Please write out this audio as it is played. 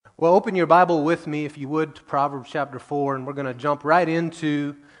Well, open your Bible with me, if you would, to Proverbs chapter 4, and we're going to jump right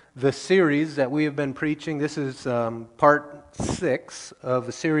into the series that we have been preaching. This is part 6 of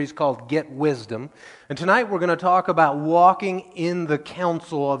a series called Get Wisdom. And tonight we're going to talk about walking in the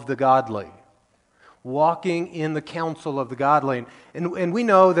counsel of the godly. Walking in the counsel of the godly. And we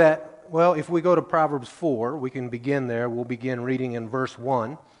know that, well, if we go to Proverbs 4, we can begin there. We'll begin reading in verse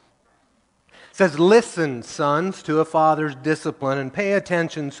 1. It says, "Listen, sons, to a father's discipline, and pay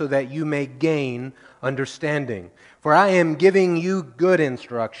attention so that you may gain understanding. For I am giving you good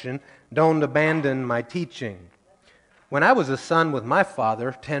instruction. Don't abandon my teaching. When I was a son with my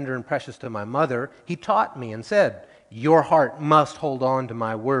father, tender and precious to my mother, he taught me and said, 'Your heart must hold on to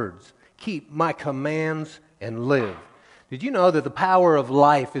my words. Keep my commands and live.'" Did you know that the power of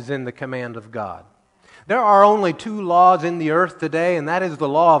life is in the command of God? There are only 2 laws in the earth today, and that is the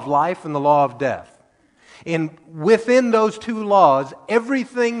law of life and the law of death. And within those 2 laws,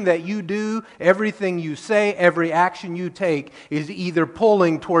 everything that you do, everything you say, every action you take is either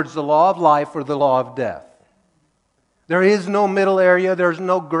pulling towards the law of life or the law of death. There is no middle area, there's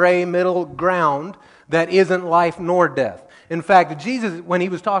no gray middle ground that isn't life nor death. In fact, Jesus, when he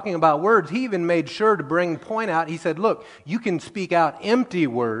was talking about words, he even made sure to bring the point out. He said, look, you can speak out empty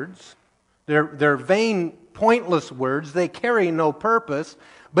words. They're vain, pointless words. They carry no purpose,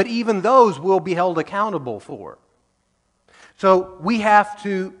 but even those will be held accountable for. So we have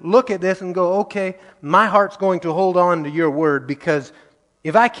to look at this and go, okay, my heart's going to hold on to your word, because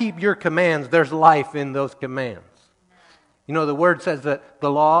if I keep your commands, there's life in those commands. You know, the word says that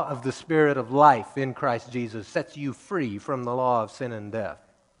the law of the Spirit of life in Christ Jesus sets you free from the law of sin and death.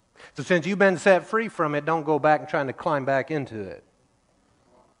 So since you've been set free from it, don't go back and try to climb back into it.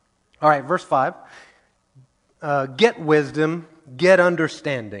 All right, verse 5. Get wisdom, get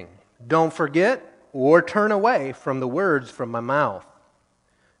understanding. Don't forget or turn away from the words from my mouth.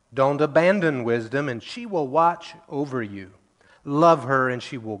 Don't abandon wisdom, and she will watch over you. Love her, and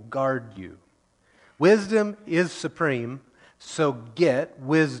she will guard you. Wisdom is supreme, so get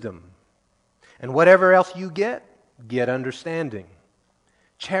wisdom. And whatever else you get understanding.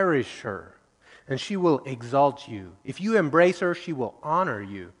 Cherish her, and she will exalt you. If you embrace her, she will honor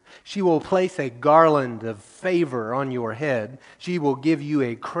you. She will place a garland of favor on your head. She will give you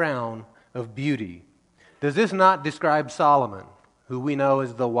a crown of beauty. Does this not describe Solomon, who we know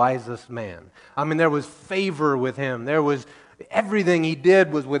is the wisest man? I mean, there was favor with him. There was everything he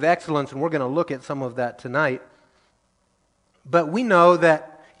did was with excellence, and we're going to look at some of that tonight. But we know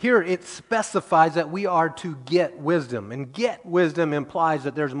that here it specifies that we are to get wisdom. And get wisdom implies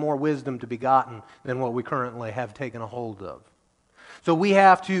that there's more wisdom to be gotten than what we currently have taken a hold of. So we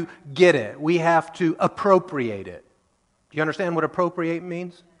have to get it. We have to appropriate it. Do you understand what appropriate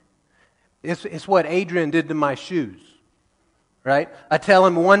means? It's what Adrian did to my shoes. Right? I tell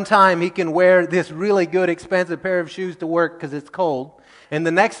him one time he can wear this really good, expensive pair of shoes to work because it's cold. And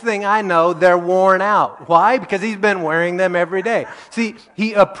the next thing I know, they're worn out. Why? Because he's been wearing them every day. See,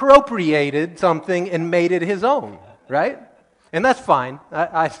 he appropriated something and made it his own, right? And that's fine.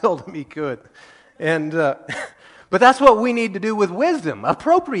 I told him he could. And but that's what we need to do with wisdom.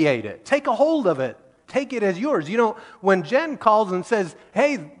 Appropriate it. Take a hold of it. Take it as yours. You know, when Jen calls and says,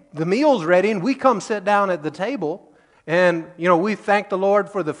 hey, the meal's ready, and we come sit down at the table, and, you know, we thank the Lord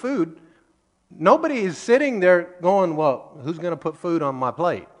for the food, nobody is sitting there going, well, who's going to put food on my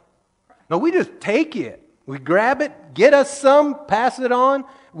plate? No, we just take it. We grab it, get us some, pass it on.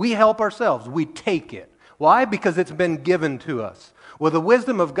 We help ourselves. We take it. Why? Because it's been given to us. Well, the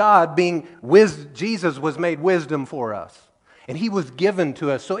wisdom of God being Jesus was made wisdom for us. And he was given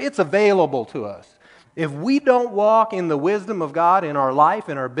to us, so it's available to us. If we don't walk in the wisdom of God in our life,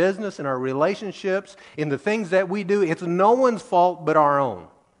 in our business, in our relationships, in the things that we do, it's no one's fault but our own.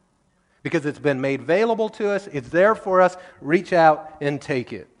 Because it's been made available to us, it's there for us, reach out and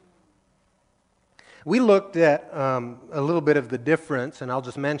take it. We looked at a little bit of the difference, and I'll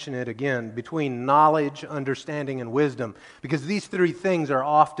just mention it again, between knowledge, understanding, and wisdom, because these 3 things are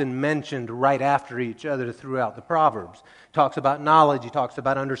often mentioned right after each other throughout the Proverbs. He talks about knowledge, he talks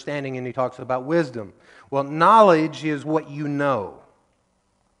about understanding, and he talks about wisdom. Well, knowledge is what you know.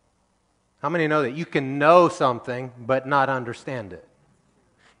 How many know that you can know something but not understand it?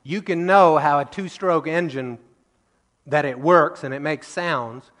 You can know how a 2-stroke engine, that it works and it makes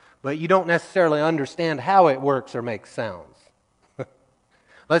sounds, but you don't necessarily understand how it works or makes sounds.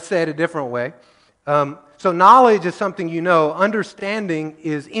 Let's say it a different way. So knowledge is something you know. Understanding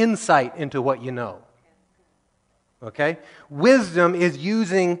is insight into what you know. Okay? Wisdom is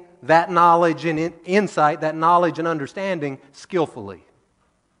using that knowledge and insight, that knowledge and understanding skillfully.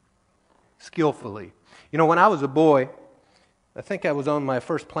 Skillfully. You know, when I was a boy, I think I was on my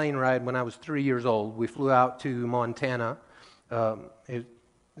first plane ride when I was 3 years old. We flew out to Montana.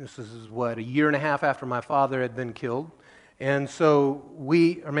 This is, a year and a half after my father had been killed. And so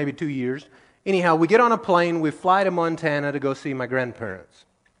or maybe 2 years. Anyhow, we get on a plane, we fly to Montana to go see my grandparents.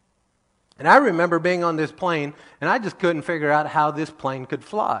 And I remember being on this plane, and I just couldn't figure out how this plane could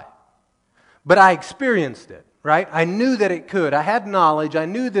fly. But I experienced it, right? I knew that it could. I had knowledge. I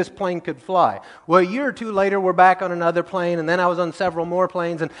knew this plane could fly. Well, a year or two later, we're back on another plane, and then I was on several more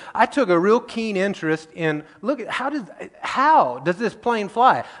planes, and I took a real keen interest in, how does this plane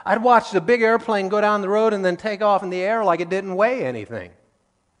fly? I'd watched a big airplane go down the road and then take off in the air like it didn't weigh anything.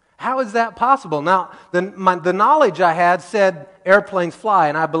 How is that possible? Now, the knowledge I had said airplanes fly,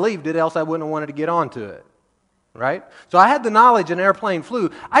 and I believed it, else I wouldn't have wanted to get onto it. Right? So I had the knowledge an airplane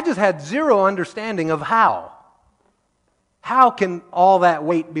flew. I just had zero understanding of how. How can all that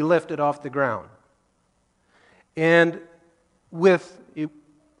weight be lifted off the ground? And with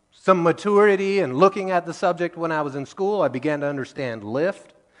some maturity and looking at the subject when I was in school, I began to understand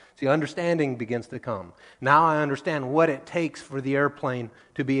lift. See, understanding begins to come. Now I understand what it takes for the airplane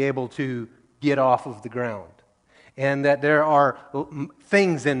to be able to get off of the ground. And that there are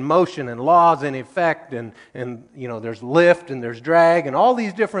things in motion and laws in effect, and there's lift and there's drag and all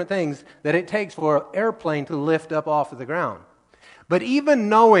these different things that it takes for an airplane to lift up off of the ground. But even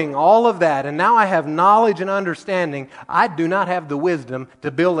knowing all of that, and now I have knowledge and understanding, I do not have the wisdom to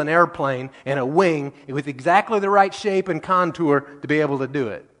build an airplane and a wing with exactly the right shape and contour to be able to do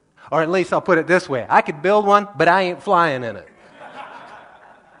it. Or at least I'll put it this way. I could build one, but I ain't flying in it.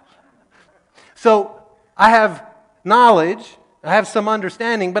 So I have knowledge, I have some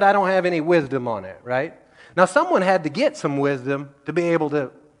understanding, but I don't have any wisdom on it, right? Now, someone had to get some wisdom to be able to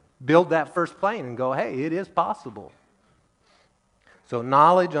build that first plane and go, hey, it is possible. So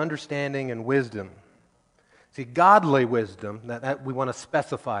knowledge, understanding, and wisdom. See, godly wisdom, that we want to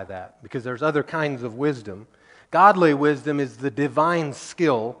specify that because there's other kinds of wisdom. Godly wisdom is the divine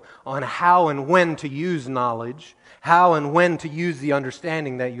skill on how and when to use knowledge, how and when to use the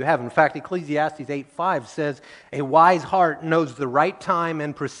understanding that you have. In fact, Ecclesiastes 8:5 says, a wise heart knows the right time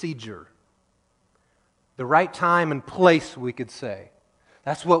and procedure. The right time and place, we could say.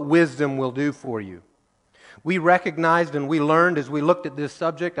 That's what wisdom will do for you. We recognized and we learned as we looked at this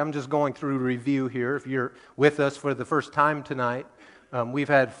subject, I'm just going through review here if you're with us for the first time tonight. We've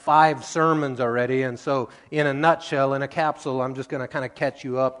had 5 sermons already, and so in a nutshell, in a capsule, I'm just going to kind of catch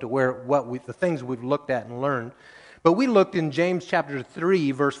you up to the things we've looked at and learned. But we looked in James chapter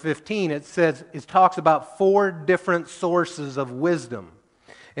 3, verse 15. It talks about 4 different sources of wisdom.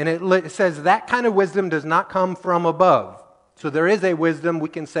 And it says that kind of wisdom does not come from above. So there is a wisdom we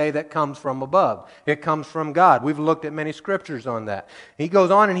can say that comes from above. It comes from God. We've looked at many scriptures on that. He goes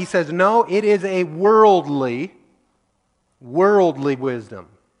on and he says, no, it is a worldly wisdom.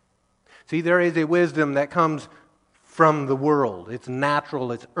 See, there is a wisdom that comes from the world. It's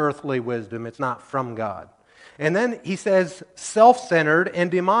natural, it's earthly wisdom. It's not from God. And then he says self-centered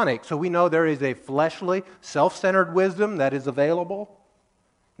and demonic. So we know there is a fleshly, self-centered wisdom that is available.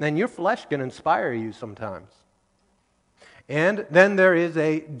 Then your flesh can inspire you sometimes. And then there is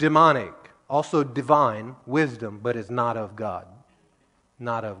a demonic, also divine wisdom, but is not of God.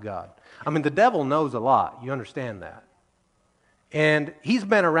 Not of God. I mean, the devil knows a lot. You understand that. And he's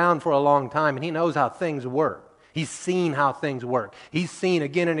been around for a long time, and he knows how things work. He's seen how things work. He's seen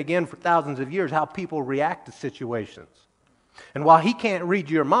again and again for thousands of years how people react to situations. And while he can't read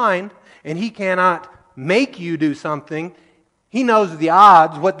your mind, and he cannot make you do something, he knows the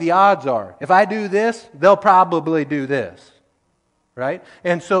odds, what the odds are. If I do this, they'll probably do this. Right?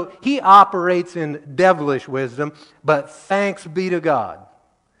 And so he operates in devilish wisdom, but thanks be to God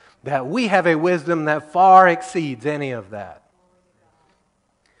that we have a wisdom that far exceeds any of that.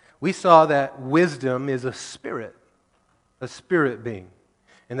 We saw that wisdom is a spirit being,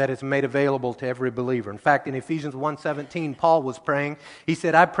 and that it's made available to every believer. In fact, in Ephesians 1:17, Paul was praying. He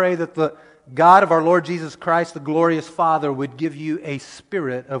said, I pray that the God of our Lord Jesus Christ, the glorious Father, would give you a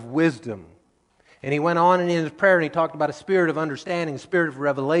spirit of wisdom. And he went on in his prayer and he talked about a spirit of understanding, a spirit of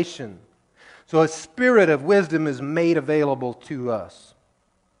revelation. So a spirit of wisdom is made available to us.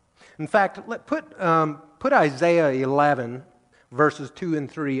 In fact, put Isaiah 11, verses 2 and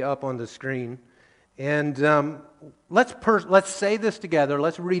 3 up on the screen. And let's say this together.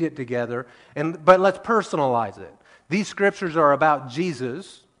 Let's read it together. But let's personalize it. These scriptures are about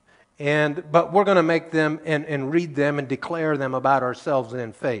Jesus, but we're going to make them and read them and declare them about ourselves and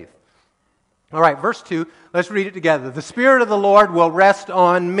in faith. All right, verse 2, let's read it together. The Spirit of the Lord will rest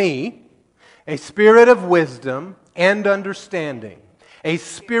on me, a spirit of wisdom and understanding, a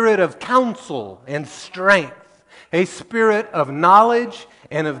spirit of counsel and strength, a spirit of knowledge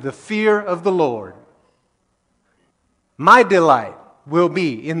and of the fear of the Lord. My delight will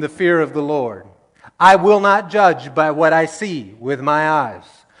be in the fear of the Lord. I will not judge by what I see with my eyes.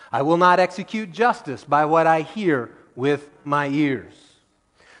 I will not execute justice by what I hear with my ears.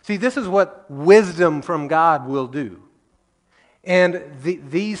 See, this is what wisdom from God will do. And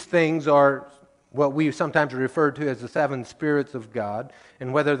these things are what we sometimes refer to as the seven spirits of God.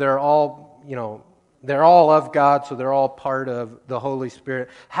 And whether they're all, they're all of God, so they're all part of the Holy Spirit.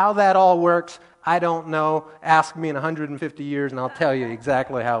 How that all works, I don't know. Ask me in 150 years and I'll tell you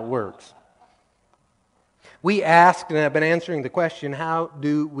exactly how it works. We asked, and I've been answering the question, how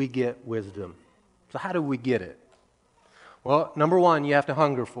do we get wisdom? So how do we get it? Well, number one, you have to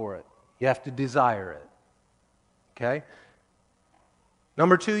hunger for it. You have to desire it. Okay?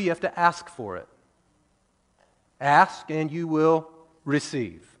 Number two, you have to ask for it. Ask and you will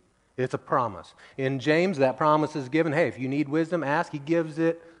receive. It's a promise. In James, that promise is given. Hey, if you need wisdom, ask. He gives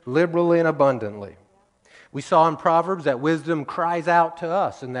it liberally and abundantly. We saw in Proverbs that wisdom cries out to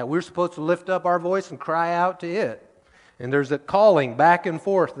us and that we're supposed to lift up our voice and cry out to it. And there's a calling back and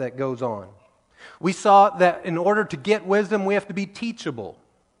forth that goes on. We saw that in order to get wisdom, we have to be teachable.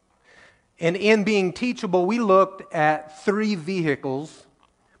 And in being teachable, we looked at three vehicles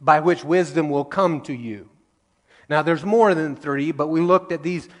by which wisdom will come to you. Now, there's more than three, but we looked at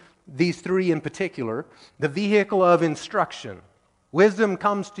these three in particular. The vehicle of instruction. Wisdom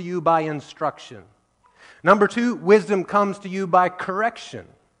comes to you by instruction. Number two, wisdom comes to you by correction.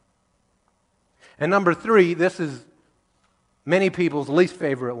 And number three, this is many people's least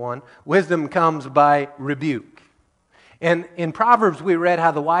favorite one, wisdom comes by rebuke. And in Proverbs, we read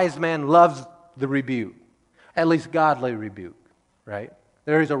how the wise man loves the rebuke, at least godly rebuke, right?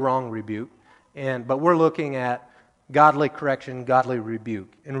 There is a wrong rebuke, but we're looking at godly correction, godly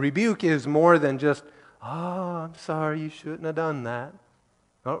rebuke. And rebuke is more than just, oh, I'm sorry, you shouldn't have done that.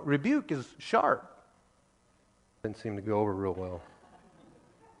 No, rebuke is sharp. Didn't seem to go over real well.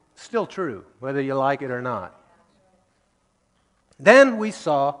 Still true, whether you like it or not. Then we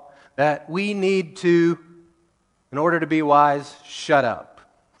saw that we need to, in order to be wise, shut up.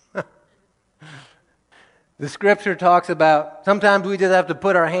 The scripture talks about sometimes we just have to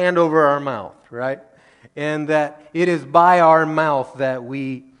put our hand over our mouth, right? And that it is by our mouth that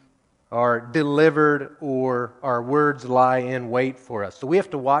we are delivered or our words lie in wait for us. So we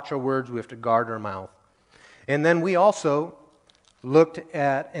have to watch our words, we have to guard our mouth. And then we also looked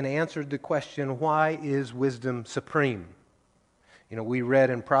at and answered the question, why is wisdom supreme? We read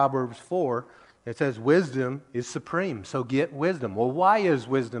in Proverbs 4, it says wisdom is supreme, so get wisdom. Well, why is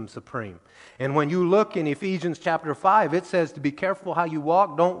wisdom supreme? And when you look in Ephesians chapter 5, it says to be careful how you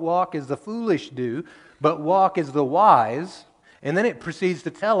walk. Don't walk as the foolish do, but walk as the wise. And then it proceeds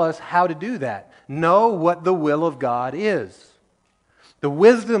to tell us how to do that. Know what the will of God is. The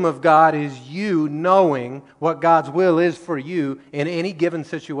wisdom of God is you knowing what God's will is for you in any given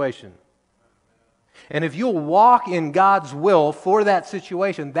situation. And if you'll walk in God's will for that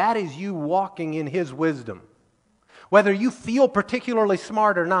situation, that is you walking in His wisdom. Whether you feel particularly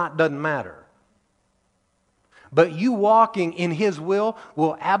smart or not doesn't matter. But you walking in His will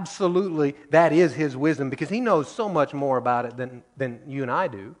absolutely, that is His wisdom, because He knows so much more about it than you and I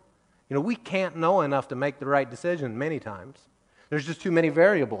do. We can't know enough to make the right decision many times. There's just too many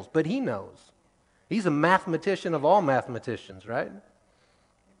variables, but He knows. He's a mathematician of all mathematicians, right?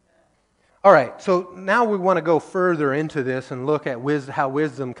 All right, so now we want to go further into this and look at how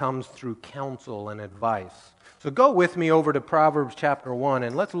wisdom comes through counsel and advice. So go with me over to Proverbs chapter 1,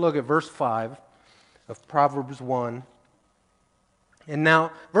 and let's look at verse 5 of Proverbs 1. And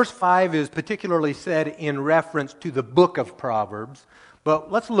now, verse 5 is particularly said in reference to the book of Proverbs,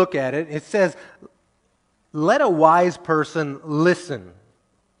 but let's look at it. It says, let a wise person listen.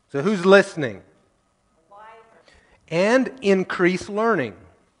 So who's listening? And increase learning.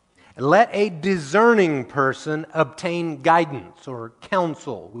 Let a discerning person obtain guidance or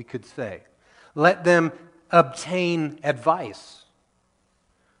counsel, we could say. Let them obtain advice.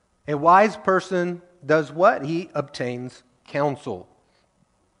 A wise person does what? He obtains counsel.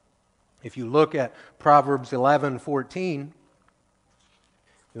 If you look at Proverbs 11:14,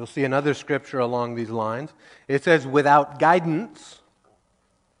 you'll see another scripture along these lines. It says, without guidance,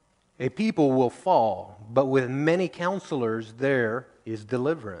 a people will fall, but with many counselors there is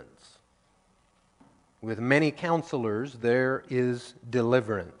deliverance. With many counselors there is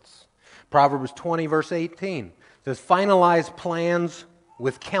deliverance. Proverbs 20, verse 18 says, finalize plans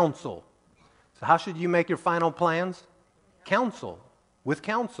with counsel. So how should you make your final plans? Counsel. With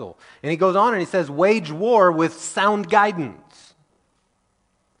counsel. And he goes on and he says, wage war with sound guidance.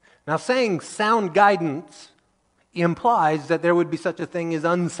 Now, saying sound guidance implies that there would be such a thing as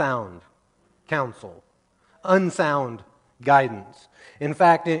unsound counsel, unsound guidance. In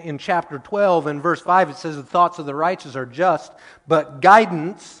fact, in chapter 12 and verse 5, it says the thoughts of the righteous are just, but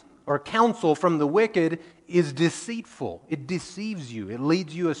guidance or counsel from the wicked is deceitful. It deceives you. It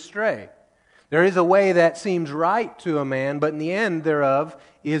leads you astray. There is a way that seems right to a man, but in the end thereof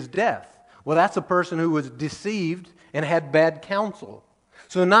is death. Well, that's a person who was deceived and had bad counsel.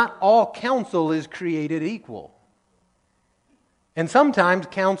 So not all counsel is created equal. And sometimes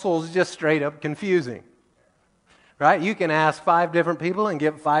counsel is just straight up confusing. Right? You can ask 5 different people and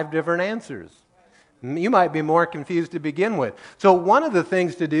get 5 different answers. You might be more confused to begin with. So one of the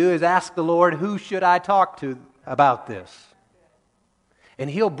things to do is ask the Lord, who should I talk to about this? And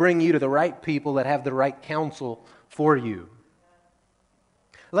He'll bring you to the right people that have the right counsel for you.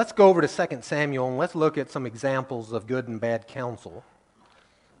 Let's go over to 2 Samuel and let's look at some examples of good and bad counsel.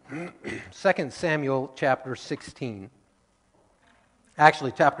 2 Samuel chapter 16.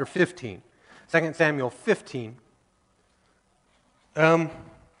 Actually, chapter 15. 2 Samuel 15. No,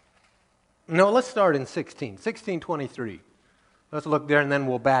 let's start in 16. 16:23. Let's look there and then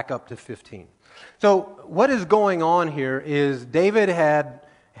we'll back up to 15. So what is going on here is David had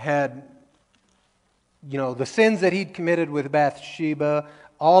the sins that he'd committed with Bathsheba,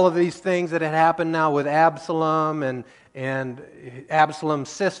 all of these things that had happened now with Absalom and Absalom's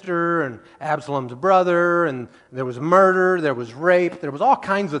sister and Absalom's brother, and there was murder, there was rape, there was all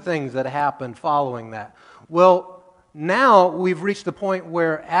kinds of things that happened following that. Well, now we've reached the point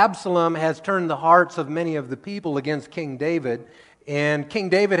where Absalom has turned the hearts of many of the people against King David, and King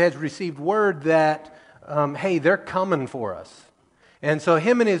David has received word that, hey, they're coming for us. And so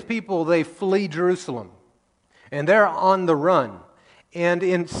him and his people, they flee Jerusalem, and they're on the run. And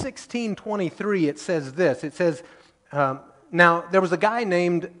in 16:23 it says this, it says, now there was a guy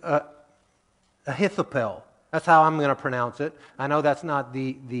named Ahithophel. That's how I'm going to pronounce it. I know that's not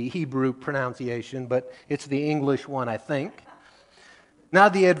the Hebrew pronunciation, but it's the English one, I think. Now,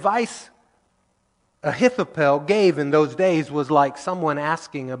 the advice Ahithophel gave in those days was like someone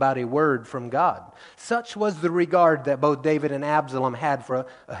asking about a word from God. Such was the regard that both David and Absalom had for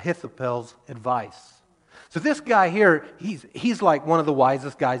Ahithophel's advice. So this guy here, he's like one of the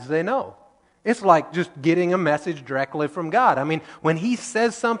wisest guys they know. It's like just getting a message directly from God. I mean, when he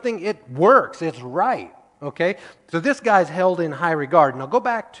says something, it works. It's right. Okay, so this guy's held in high regard. Now go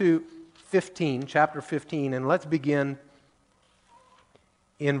back to 15, chapter 15, and let's begin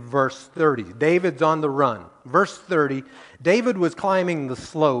in verse 30. David's on the run. Verse 30, David was climbing the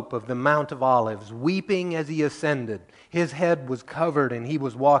slope of the Mount of Olives, weeping as he ascended. His head was covered and he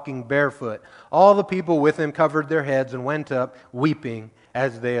was walking barefoot. All the people with him covered their heads and went up weeping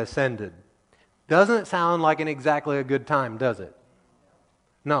as they ascended. Doesn't sound like exactly a good time, does it?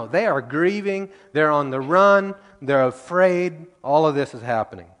 No, they are grieving, they're on the run, they're afraid, all of this is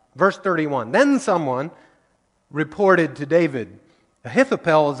happening. Verse 31, then someone reported to David,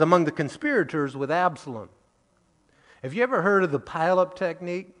 Ahithophel is among the conspirators with Absalom. Have you ever heard of the pile-up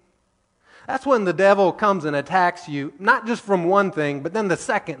technique? That's when the devil comes and attacks you, not just from one thing, but then the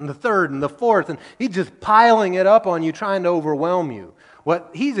second and the third and the fourth, and he's just piling it up on you, trying to overwhelm you.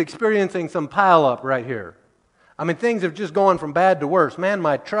 He's experiencing some pile-up right here. I mean, things have just gone from bad to worse. Man,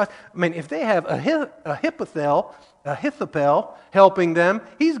 my trust. I mean, if they have Ahithophel helping them,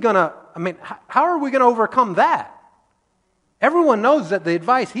 he's going to, how are we going to overcome that? Everyone knows that the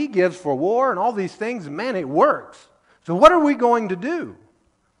advice he gives for war and all these things, man, it works. So what are we going to do?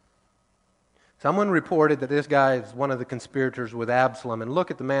 Someone reported that this guy is one of the conspirators with Absalom, and look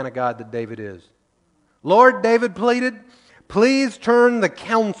at the man of God that David is. Lord, David pleaded, please turn the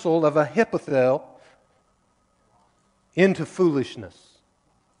counsel of Ahithophel into foolishness.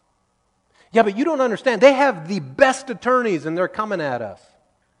 Yeah, but you don't understand. They have the best attorneys and they're coming at us.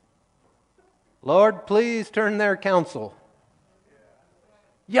 Lord, please turn their counsel.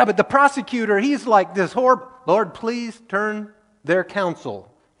 Yeah, but the prosecutor, he's like this horrible. Lord, please turn their counsel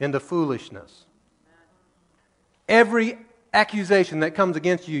into foolishness. Every accusation that comes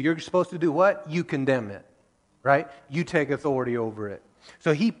against you, you're supposed to do what? You condemn it, right? You take authority over it.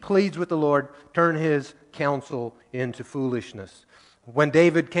 So he pleads with the Lord, turn his counsel into foolishness. When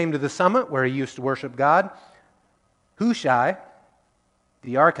David came to the summit where he used to worship God, Hushai,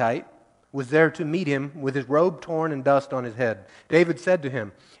 the Archite, was there to meet him with his robe torn and dust on his head. David said to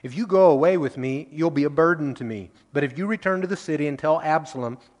him, if you go away with me, you'll be a burden to me. But if you return to the city and tell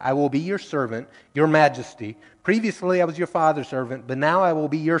Absalom, I will be your servant, your majesty. Previously I was your father's servant, but now I will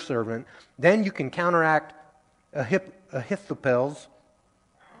be your servant. Then you can counteract Ahithophel's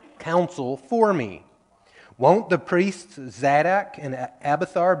counsel for me. Won't the priests Zadok and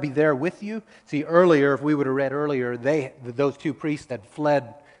Abiathar be there with you? See, earlier, if we would have read earlier, those two priests had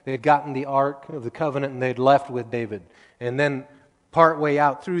fled. They had gotten the Ark of the Covenant and they had left with David. And then part way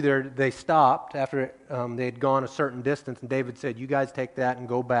out through there, they stopped after they had gone a certain distance. And David said, you guys take that and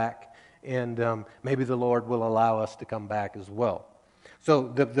go back. And maybe the Lord will allow us to come back as well. So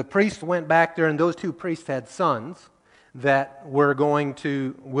the priests went back there, and those two priests had sons that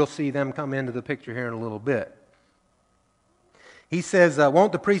we'll see them come into the picture here in a little bit. He says,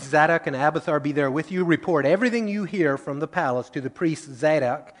 won't the priests Zadok and Abiathar be there with you? Report everything you hear from the palace to the priests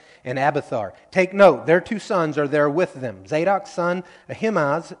Zadok and Abiathar. Take note, their two sons are there with them, Zadok's son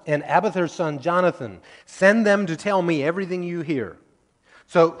Ahimaaz and Abiathar's son Jonathan. Send them to tell me everything you hear.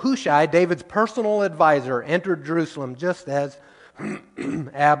 So Hushai, David's personal advisor, entered Jerusalem just as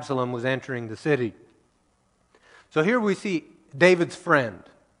Absalom was entering the city. So here we see David's friend.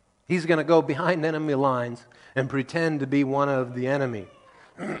 He's going to go behind enemy lines and pretend to be one of the enemy.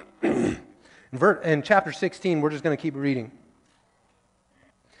 In chapter 16, we're just going to keep reading.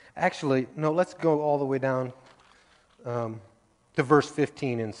 Actually, no, let's go all the way down to verse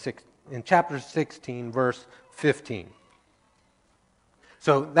 15 in chapter 16, verse 15.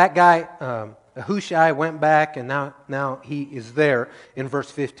 So that guy, Hushai, went back, and now he is there in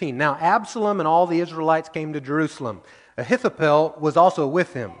verse 15. Now Absalom and all the Israelites came to Jerusalem. Ahithophel was also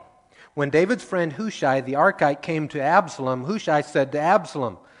with him. When David's friend Hushai the Archite came to Absalom, Hushai said to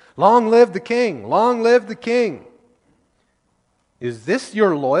Absalom, "Long live the king! Long live the king!" "Is this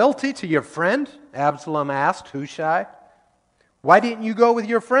your loyalty to your friend?" Absalom asked Hushai. "Why didn't you go with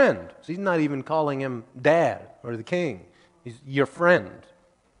your friend?" So he's not even calling him dad or the king. He's your friend.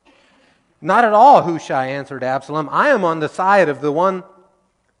 "Not at all," Hushai answered Absalom. "I am on the side of the one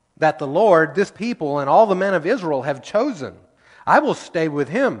that the Lord, this people, and all the men of Israel have chosen. I will stay with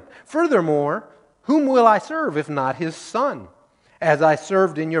him. Furthermore, whom will I serve if not his son? As I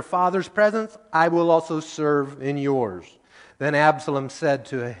served in your father's presence, I will also serve in yours." Then Absalom said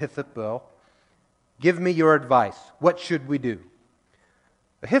to Ahithophel, "Give me your advice. What should we do?"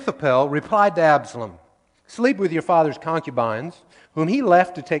 Ahithophel replied to Absalom, "Sleep with your father's concubines, whom he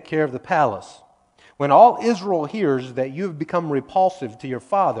left to take care of the palace. When all Israel hears that you have become repulsive to your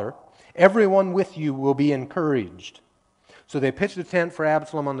father, everyone with you will be encouraged." So they pitched a tent for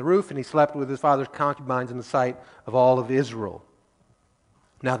Absalom on the roof, and he slept with his father's concubines in the sight of all of Israel.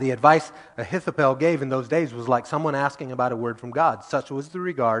 Now the advice Ahithophel gave in those days was like someone asking about a word from God. Such was the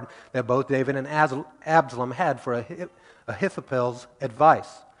regard that both David and Absalom had for Ahithophel's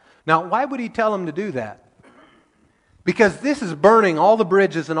advice. Now, why would he tell him to do that? Because this is burning all the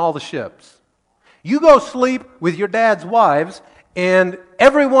bridges and all the ships. You go sleep with your dad's wives, and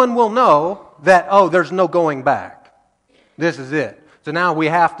everyone will know that, there's no going back. This is it. So now we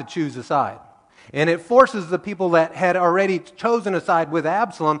have to choose a side. And it forces the people that had already chosen a side with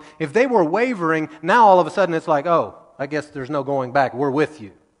Absalom, if they were wavering, now all of a sudden it's like, I guess there's no going back. We're with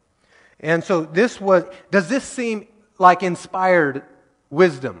you. And so does this seem like inspired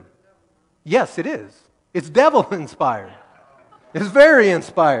wisdom? Yes, it is. It's devil inspired. It's very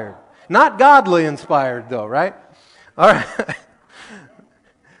inspired. Not godly inspired though, right? All right.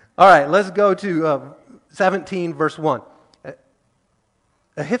 All right, let's go to 17 verse 1.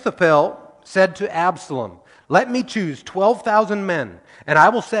 Ahithophel said to Absalom, "Let me choose 12,000 men, and I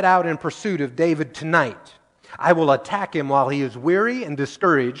will set out in pursuit of David tonight. I will attack him while he is weary and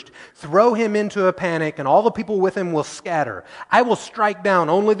discouraged, throw him into a panic, and all the people with him will scatter. I will strike down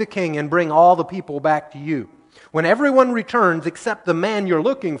only the king and bring all the people back to you. When everyone returns except the man you're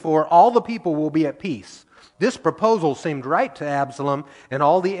looking for, all the people will be at peace." This proposal seemed right to Absalom and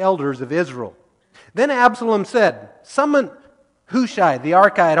all the elders of Israel. Then Absalom said, "Summon Hushai the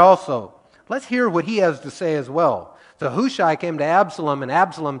Archite also. Let's hear what he has to say as well." So Hushai came to Absalom, and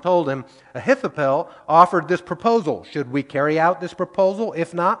Absalom told him, "Ahithophel offered this proposal. Should we carry out this proposal?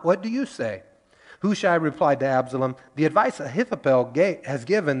 If not, what do you say?" Hushai replied to Absalom, "The advice Ahithophel has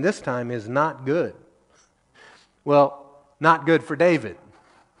given this time is not good." Well, not good for David,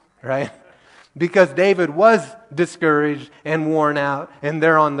 right? Because David was discouraged and worn out, and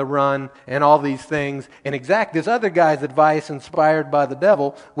they're on the run, and all these things. And this other guy's advice, inspired by the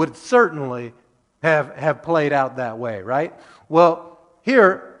devil, would certainly have played out that way, right? Well,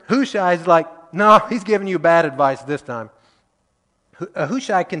 here, Hushai's like, no, he's giving you bad advice this time.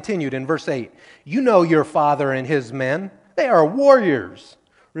 Hushai continued in verse 8, "You know your father and his men. They are warriors.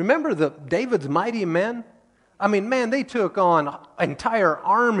 Remember David's mighty men? I mean, man, they took on entire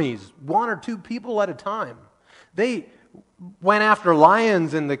armies, one or two people at a time. They went after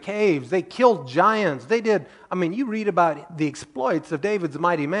lions in the caves. They killed giants. You read about the exploits of David's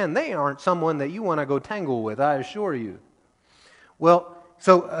mighty men. They aren't someone that you want to go tangle with, I assure you. Well,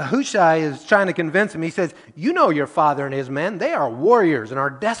 so Hushai is trying to convince him. He says, you know your father and his men. They are warriors and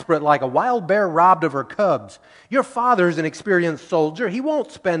are desperate like a wild bear robbed of her cubs. Your father's an experienced soldier. He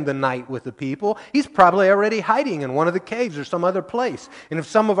won't spend the night with the people. He's probably already hiding in one of the caves or some other place. And if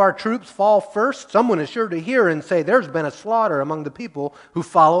some of our troops fall first, someone is sure to hear and say, there's been a slaughter among the people who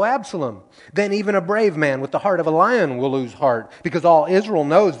follow Absalom. Then even a brave man with the heart of a lion will lose heart, because all Israel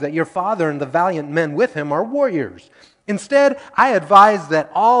knows that your father and the valiant men with him are warriors. Instead, I advise that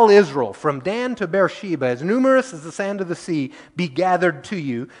all Israel, from Dan to Beersheba, as numerous as the sand of the sea, be gathered to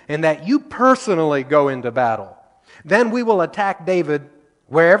you, and that you personally go into battle. Then we will attack David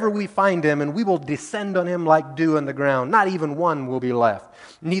wherever we find him, and we will descend on him like dew on the ground. Not even one will be left,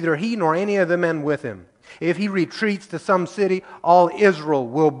 neither he nor any of the men with him. If he retreats to some city, all Israel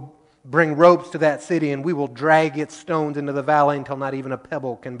will bring ropes to that city, and we will drag its stones into the valley until not even a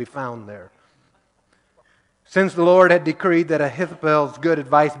pebble can be found there. Since the Lord had decreed that Ahithophel's good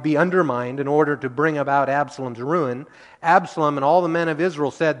advice be undermined in order to bring about Absalom's ruin, Absalom and all the men of Israel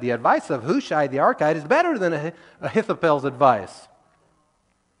said, the advice of Hushai the Archite is better than Ahithophel's advice.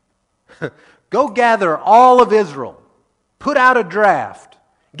 Go gather all of Israel. Put out a draft.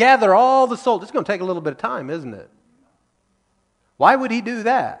 Gather all the soldiers. It's going to take a little bit of time, isn't it? Why would he do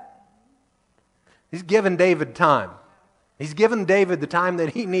that? He's given David time. He's given David the time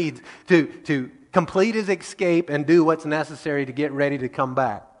that he needs to complete his escape and do what's necessary to get ready to come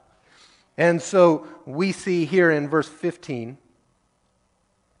back. And so we see here in verse 15,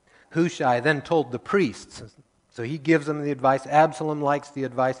 Hushai then told the priests, so he gives them the advice. Absalom likes the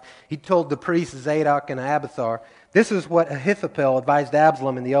advice. He told the priests Zadok and Abiathar, this is what Ahithophel advised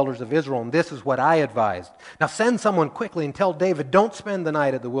Absalom and the elders of Israel, and this is what I advised. Now send someone quickly and tell David, don't spend the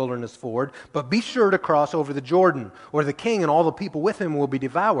night at the wilderness ford, but be sure to cross over the Jordan, or the king and all the people with him will be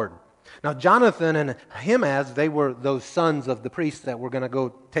devoured. Now Jonathan and Ahimaaz, they were those sons of the priests that were going to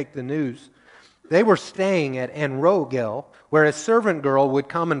go take the news. They were staying at En-Rogel, where a servant girl would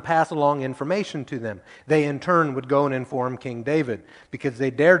come and pass along information to them. They in turn would go and inform King David, because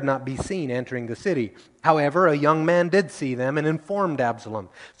they dared not be seen entering the city. However, a young man did see them and informed Absalom.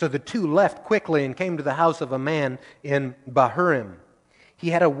 So the two left quickly and came to the house of a man in Bahurim. He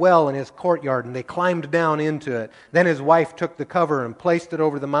had a well in his courtyard, and they climbed down into it. Then his wife took the cover and placed it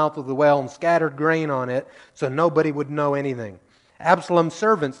over the mouth of the well and scattered grain on it, so nobody would know anything. Absalom's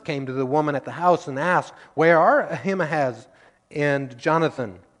servants came to the woman at the house and asked, where are Ahimaaz and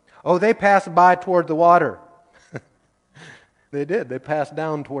Jonathan? Oh, they passed by toward the water. They did. They passed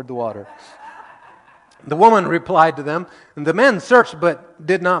down toward the water. The woman replied to them, and the men searched but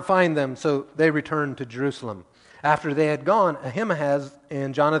did not find them, so they returned to Jerusalem. After they had gone, Ahimaaz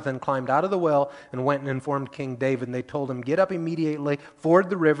and Jonathan climbed out of the well and went and informed King David. And they told him, get up immediately, ford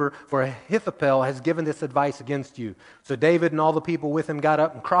the river, for Ahithophel has given this advice against you. So David and all the people with him got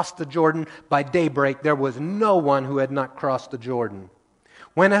up and crossed the Jordan. By daybreak, there was no one who had not crossed the Jordan.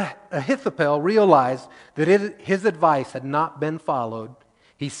 When Ahithophel realized that his advice had not been followed,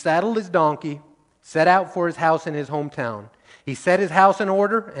 he saddled his donkey, set out for his house in his hometown. He set his house in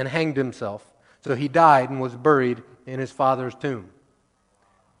order and hanged himself. So he died and was buried in his father's tomb.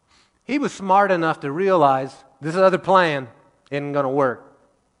 He was smart enough to realize this other plan isn't going to work.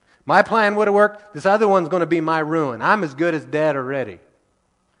 My plan would have worked. This other one's going to be my ruin. I'm as good as dead already.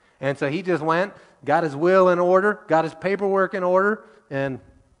 And so he just went, got his will in order, got his paperwork in order, and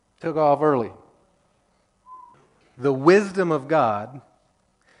took off early. The wisdom of God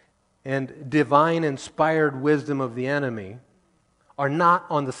and divine inspired wisdom of the enemy are not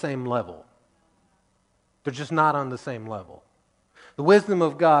on the same level. They're just not on the same level. The wisdom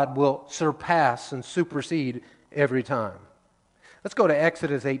of God will surpass and supersede every time. Let's go to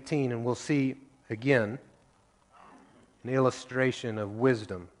Exodus 18 and we'll see again an illustration of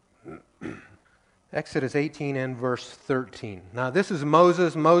wisdom. Exodus 18 and verse 13. Now this is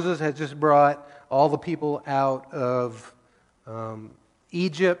Moses. Moses has just brought all the people out of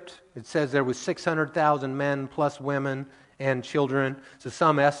Egypt. It says there was 600,000 men plus women and children. So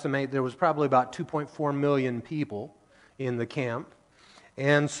some estimate there was probably about 2.4 million people in the camp.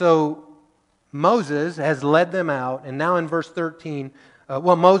 And so Moses has led them out. And now in verse 13,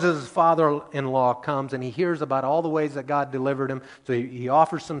 Moses' father-in-law comes and he hears about all the ways that God delivered him. So he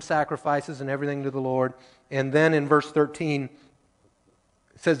offers some sacrifices and everything to the Lord. And then in verse 13, it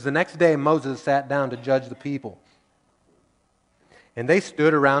says, the next day Moses sat down to judge the people. And they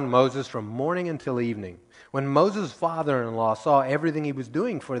stood around Moses from morning until evening. When Moses' father-in-law saw everything he was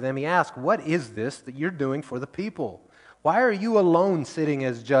doing for them, he asked, what is this that you're doing for the people? Why are you alone sitting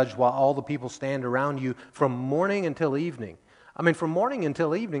as judge while all the people stand around you from morning until evening? I mean, from morning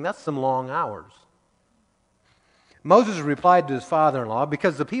until evening, that's some long hours. Moses replied to his father-in-law,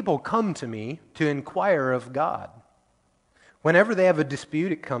 because the people come to me to inquire of God. Whenever they have a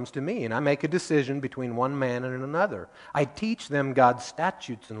dispute, it comes to me, and I make a decision between one man and another. I teach them God's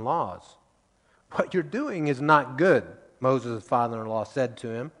statutes and laws. What you're doing is not good, Moses' father-in-law said to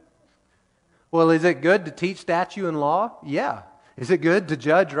him. Well, is it good to teach statute and law? Yeah. Is it good to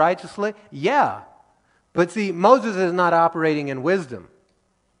judge righteously? Yeah. But see, Moses is not operating in wisdom.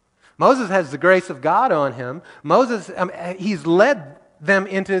 Moses has the grace of God on him. He's led them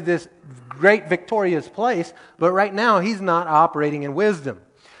into this great victorious place, but right now he's not operating in wisdom.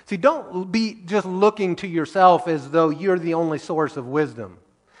 See, don't be just looking to yourself as though you're the only source of wisdom.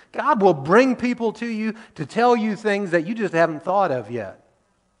 God will bring people to you to tell you things that you just haven't thought of yet.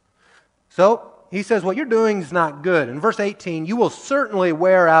 So, he says, what you're doing is not good. In verse 18, you will certainly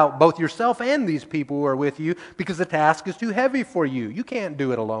wear out both yourself and these people who are with you because the task is too heavy for you. You can't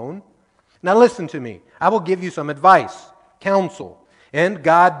do it alone. Now listen to me. I will give you some advice, counsel, and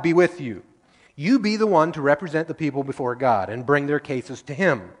God be with you. You be the one to represent the people before God and bring their cases to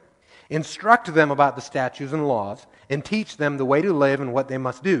Him. Instruct them about the statutes and laws and teach them the way to live and what they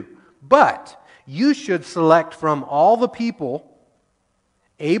must do. But you should select from all the people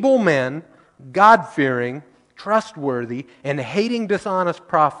able men, God-fearing, trustworthy, and hating dishonest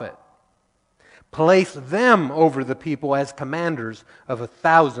profit. Place them over the people as commanders of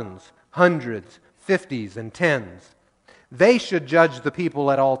thousands, hundreds, fifties, and tens. They should judge the people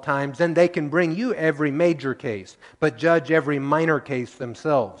at all times, and they can bring you every major case, but judge every minor case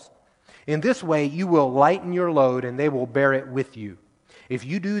themselves. In this way, you will lighten your load, and they will bear it with you. If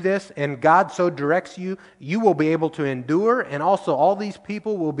you do this, and God so directs you, you will be able to endure, and also all these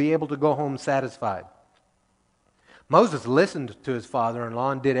people will be able to go home satisfied. Moses listened to his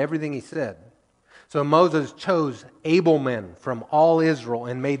father-in-law and did everything he said. So Moses chose able men from all Israel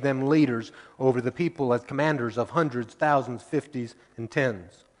and made them leaders over the people as commanders of hundreds, thousands, fifties, and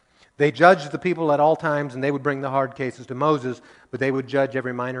tens. They judged the people at all times, and they would bring the hard cases to Moses, but they would judge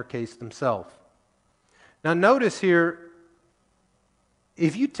every minor case themselves. Now notice here,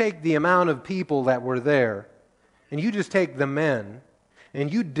 if you take the amount of people that were there, and you just take the men,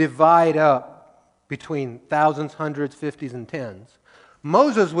 and you divide up between thousands, hundreds, fifties, and tens,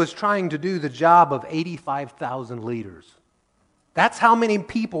 Moses was trying to do the job of 85,000 leaders. That's how many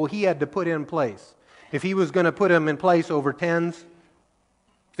people he had to put in place. If he was going to put them in place over tens,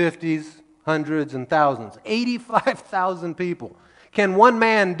 fifties, hundreds, and thousands. 85,000 people. Can one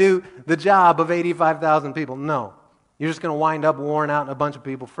man do the job of 85,000 people? No. You're just going to wind up worn out and a bunch of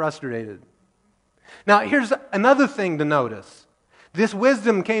people frustrated. Now, here's another thing to notice. This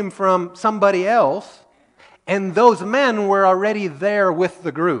wisdom came from somebody else, and those men were already there with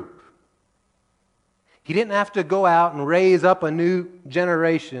the group. He didn't have to go out and raise up a new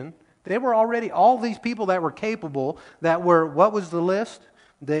generation. They were already, all these people that were capable, that were, what was the list?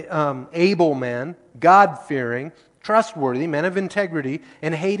 The able men, God-fearing, trustworthy, men of integrity,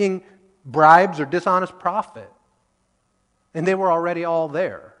 and hating bribes or dishonest profit. And they were already all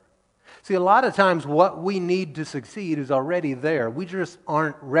there. See, a lot of times what we need to succeed is already there. We just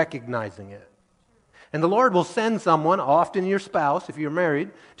aren't recognizing it. And the Lord will send someone, often your spouse, if you're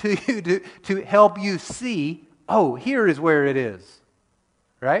married, to you to help you see, oh, here is where it is.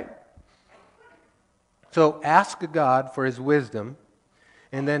 Right? So ask God for His wisdom,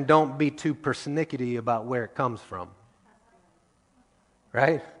 and then don't be too persnickety about where it comes from.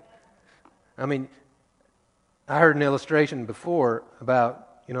 Right? I mean, I heard an illustration before about,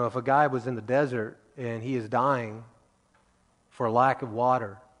 if a guy was in the desert and he is dying for lack of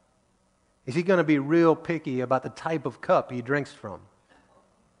water, is he going to be real picky about the type of cup he drinks from?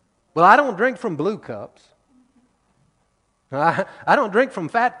 Well, I don't drink from blue cups. I don't drink from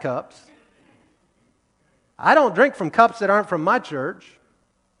fat cups. I don't drink from cups that aren't from my church.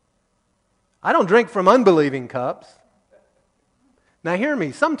 I don't drink from unbelieving cups. Now hear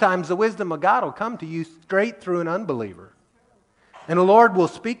me, sometimes the wisdom of God will come to you straight through an unbeliever. And the Lord will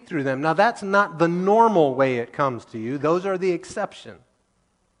speak through them. Now that's not the normal way it comes to you. Those are the exception.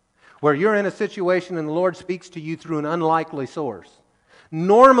 Where you're in a situation and the Lord speaks to you through an unlikely source.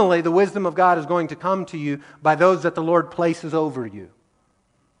 Normally the wisdom of God is going to come to you by those that the Lord places over you.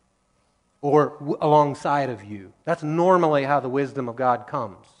 Or alongside of you. That's normally how the wisdom of God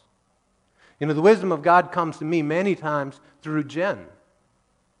comes. The wisdom of God comes to me many times through Jen.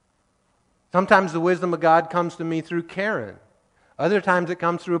 Sometimes the wisdom of God comes to me through Karen. Other times it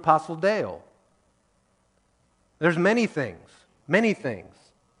comes through Apostle Dale. There's many things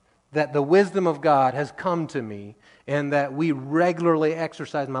that the wisdom of God has come to me, and that we regularly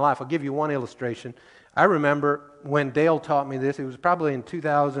exercise in my life. I'll give you one illustration. I remember when Dale taught me this, it was probably in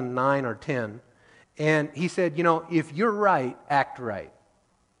 2009 or 10, and he said, if you're right, act right.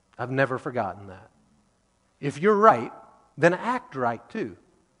 I've never forgotten that. If you're right, then act right too.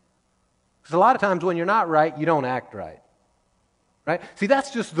 Because a lot of times when you're not right, you don't act right. Right? See,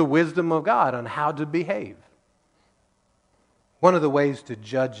 that's just the wisdom of God on how to behave. One of the ways to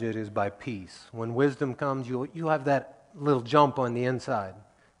judge it is by peace. When wisdom comes, you'll have that little jump on the inside,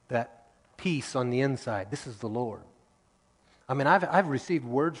 that peace on the inside. This is the Lord. I mean, I've received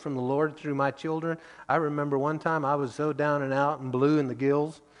words from the Lord through my children. I remember one time I was so down and out and blue in the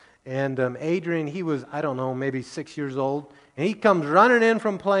gills, and Adrian, he was, I don't know, maybe 6 years old, and he comes running in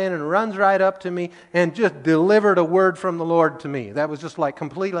from playing and runs right up to me and just delivered a word from the Lord to me. That was just like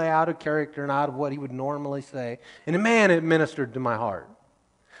completely out of character and out of what he would normally say. And man, it ministered to my heart.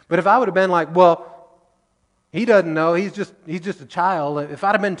 But if I would have been like, well, he doesn't know, he's just a child. If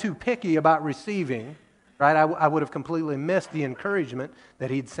I'd have been too picky about receiving, right, I would have completely missed the encouragement that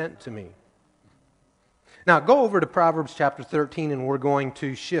he'd sent to me. Now, go over to Proverbs chapter 13, and we're going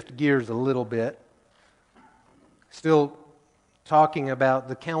to shift gears a little bit. Still talking about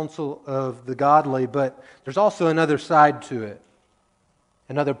the counsel of the godly, but there's also another side to it,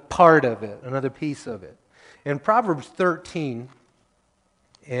 another part of it, another piece of it. In Proverbs 13,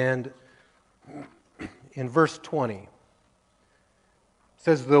 and in verse 20, it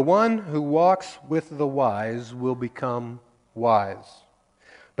says, "The one who walks with the wise will become wise,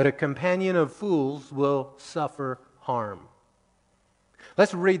 but a companion of fools will suffer harm."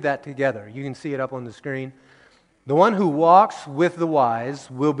 Let's read that together. You can see it up on the screen. "The one who walks with the wise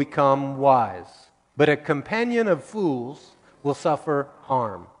will become wise, but a companion of fools will suffer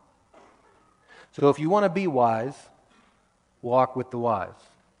harm." So if you want to be wise, walk with the wise.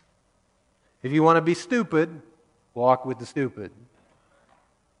 If you want to be stupid, walk with the stupid.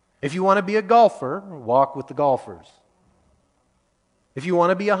 If you want to be a golfer, walk with the golfers. If you want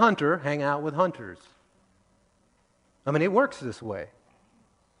to be a hunter, hang out with hunters. I mean, it works this way.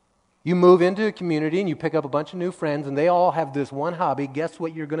 You move into a community and you pick up a bunch of new friends and they all have this one hobby. Guess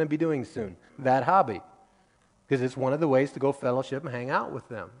what you're going to be doing soon? That hobby. Because it's one of the ways to go fellowship and hang out with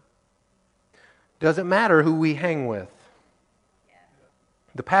them. Doesn't matter who we hang with.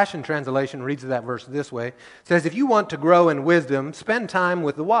 The Passion Translation reads that verse this way. It says, if you want to grow in wisdom, spend time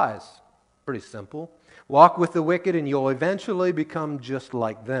with the wise. Pretty simple. Walk with the wicked and you'll eventually become just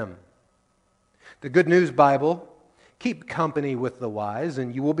like them. The Good News Bible, keep company with the wise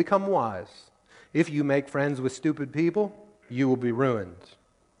and you will become wise. If you make friends with stupid people, you will be ruined.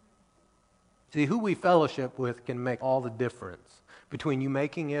 See, who we fellowship with can make all the difference between you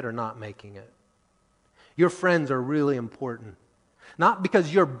making it or not making it. Your friends are really important. Not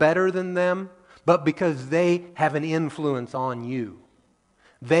because you're better than them, but because they have an influence on you.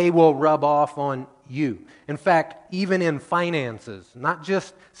 They will rub off on you. In fact, even in finances, not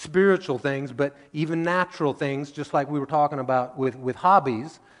just spiritual things, but even natural things, just like we were talking about with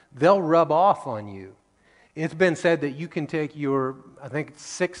hobbies, they'll rub off on you. It's been said that you can take your,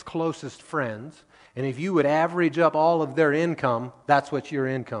 6 closest friends, and if you would average up all of their income, that's what your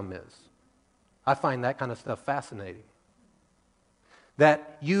income is. I find that kind of stuff fascinating.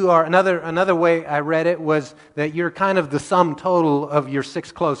 That you are, another way I read it was that you're kind of the sum total of your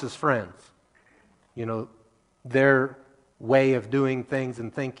 6 closest friends. You know, their way of doing things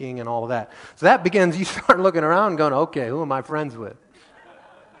and thinking and all of that. So that begins, you start looking around and going, okay, who am I friends with?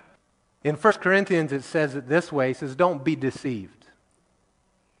 In 1 Corinthians it says it this way, it says, don't be deceived.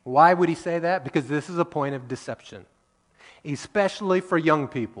 Why would he say that? Because this is a point of deception. Especially for young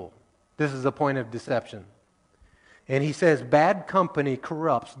people, this is a point of deception. And he says, bad company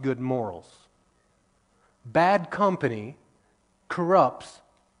corrupts good morals. Bad company corrupts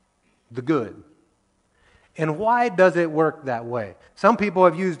the good. And why does it work that way? Some people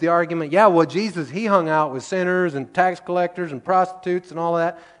have used the argument, yeah, well, Jesus, he hung out with sinners and tax collectors and prostitutes and all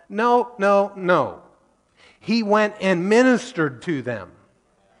that. No. He went and ministered to them.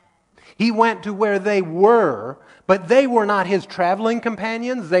 He went to where they were, but they were not his traveling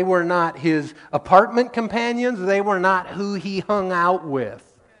companions. They were not his apartment companions. They were not who he hung out with.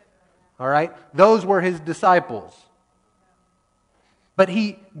 All right? Those were his disciples. But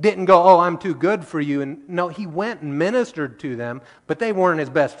he didn't go, oh, I'm too good for you. And no, he went and ministered to them, but they weren't his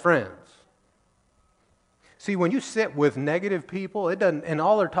best friends. See, when you sit with negative people, it doesn't, and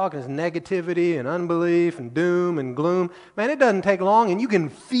all they're talking is negativity and unbelief and doom and gloom. Man, it doesn't take long, and you can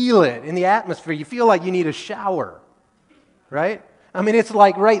feel it in the atmosphere. You feel like you need a shower, right? I mean, it's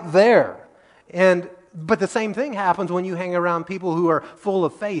like right there. But the same thing happens when you hang around people who are full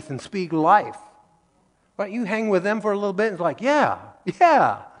of faith and speak life. Why don't you hang with them for a little bit? And it's like, yeah.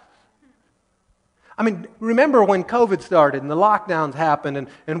 I mean, remember when COVID started and the lockdowns happened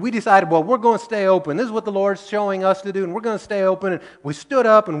and we decided, well, we're going to stay open. This is what the Lord's showing us to do, and we're going to stay open. And we stood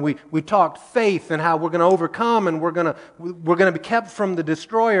up and we talked faith and how we're going to overcome and we're going to be kept from the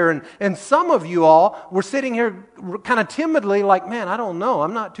destroyer. And some of you all were sitting here kind of timidly like, man, I don't know.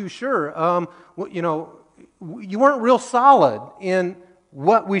 I'm not too sure. You weren't real solid in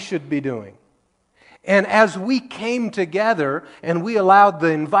what we should be doing. And as we came together and we allowed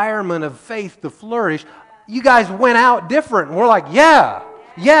the environment of faith to flourish, you guys went out different. And we're like, yeah,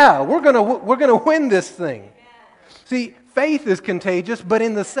 we're gonna win this thing. See, faith is contagious, but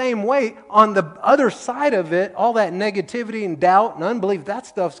in the same way, on the other side of it, all that negativity and doubt and unbelief, that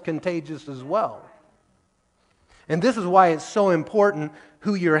stuff's contagious as well. And this is why it's so important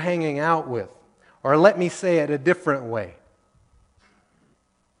who you're hanging out with. Or let me say it a different way.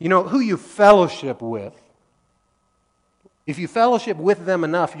 You know, who you fellowship with. If you fellowship with them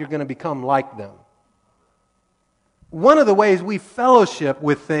enough, you're going to become like them. One of the ways we fellowship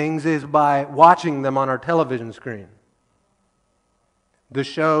with things is by watching them on our television screen. The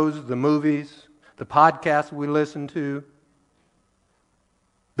shows, the movies, the podcasts we listen to,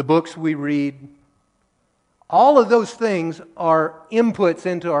 the books we read. All of those things are inputs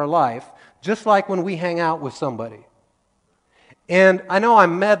into our life, just like when we hang out with somebody. And I know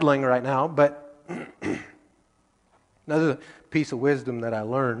I'm meddling right now, but another piece of wisdom that I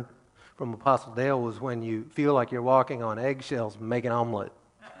learned from Apostle Dale was when you feel like you're walking on eggshells, make an omelet.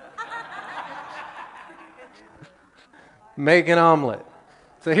 Make an omelet.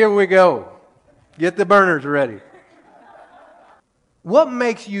 So here we go. Get the burners ready. What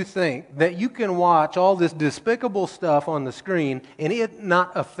makes you think that you can watch all this despicable stuff on the screen and it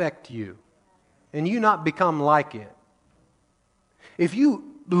not affect you? And you not become like it? If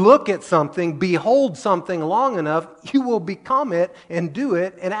you look at something, behold something long enough, you will become it and do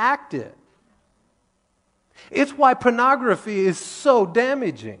it and act it. It's why pornography is so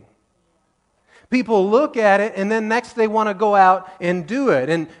damaging. People look at it and then next they want to go out and do it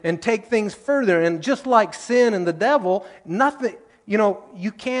and take things further. And just like sin and the devil, nothing,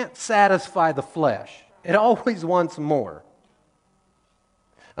 you can't satisfy the flesh. It always wants more.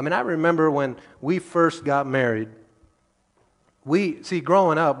 I mean, I remember when we first got married,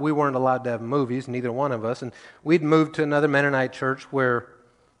 growing up, we weren't allowed to have movies, neither one of us, and we'd moved to another Mennonite church where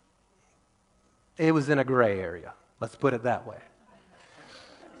it was in a gray area. Let's put it that way.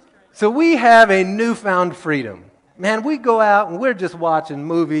 So we have a newfound freedom. Man, we go out and we're just watching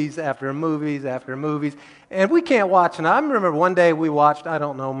movies after movies after movies, and we can't watch enough. I remember one day we watched,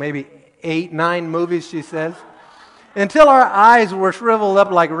 maybe 8, 9 movies, she says, until our eyes were shriveled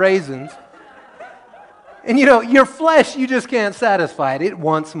up like raisins. And your flesh, you just can't satisfy it. It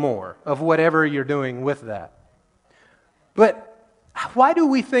wants more of whatever you're doing with that. But why do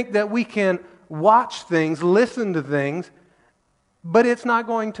we think that we can watch things, listen to things, but it's not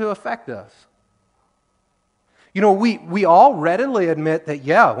going to affect us? We all readily admit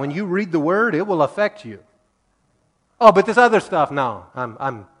that, when you read the Word, it will affect you. Oh, but this other stuff, no,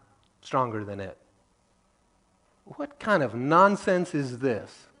 I'm stronger than it. What kind of nonsense is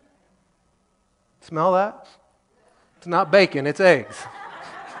this? Smell that? It's not bacon, it's eggs.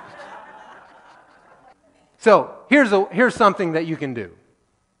 So, here's something that you can do.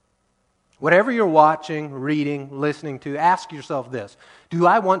 Whatever you're watching, reading, listening to, ask yourself this: do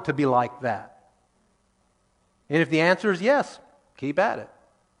I want to be like that? And if the answer is yes, keep at it.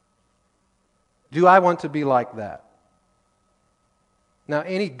 Do I want to be like that? Now,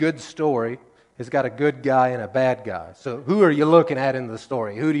 any good story has got a good guy and a bad guy. So who are you looking at in the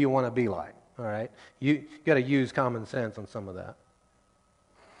story? Who do you want to be like? All right? You got to use common sense on some of that.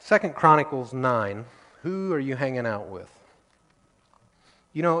 2 Chronicles 9, who are you hanging out with?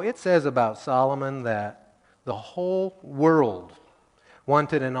 It says about Solomon that the whole world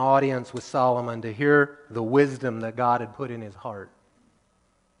wanted an audience with Solomon to hear the wisdom that God had put in his heart.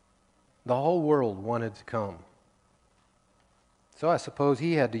 The whole world wanted to come. So I suppose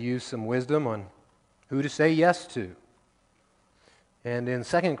he had to use some wisdom on who to say yes to. And in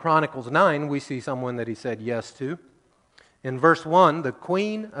 2 Chronicles 9, we see someone that he said yes to. In verse 1, the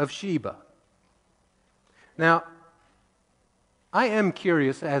Queen of Sheba. Now, I am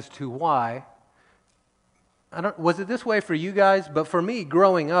curious as to why. Was it this way for you guys? But for me,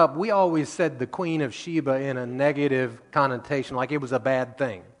 growing up, we always said the Queen of Sheba in a negative connotation, like it was a bad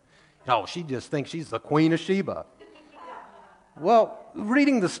thing. Oh, she just thinks she's the Queen of Sheba. Well,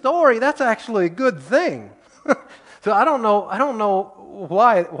 reading the story, that's actually a good thing. So I don't know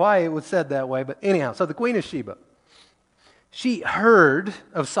why it was said that way, but anyhow, so the Queen of Sheba. She heard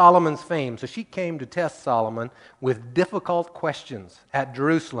of Solomon's fame, so she came to test Solomon with difficult questions at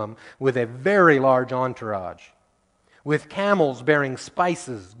Jerusalem with a very large entourage, with camels bearing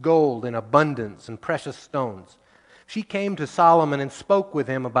spices, gold in abundance, and precious stones. She came to Solomon and spoke with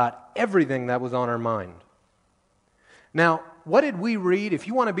him about everything that was on her mind. Now, what did we read? If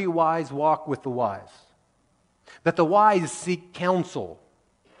you want to be wise, walk with the wise. That the wise seek counsel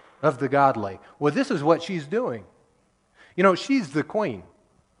of the godly. Well, this is what she's doing. You know, she's the queen.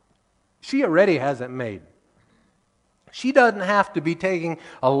 She already has it made. She doesn't have to be taking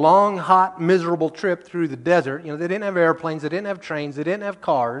a long, hot, miserable trip through the desert. You know, they didn't have airplanes, they didn't have trains, they didn't have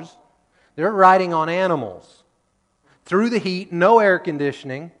cars. They're riding on animals. Through the heat, no air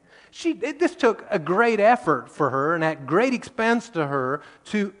conditioning. This took a great effort for her and at great expense to her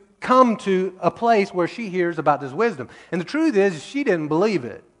to come to a place where she hears about this wisdom. And the truth is, she didn't believe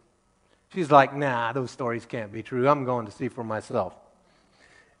it. She's like, nah, those stories can't be true. I'm going to see for myself.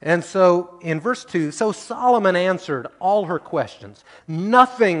 And so in verse 2, so Solomon answered all her questions.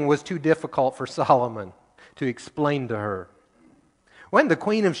 Nothing was too difficult for Solomon to explain to her. When the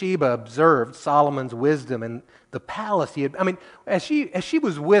Queen of Sheba observed Solomon's wisdom and the palace he had, as she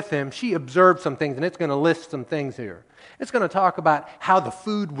was with him, she observed some things, and it's going to list some things here. It's going to talk about how the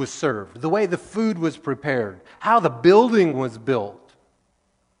food was served, the way the food was prepared, how the building was built,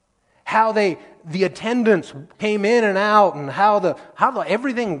 how the attendants came in and out, and how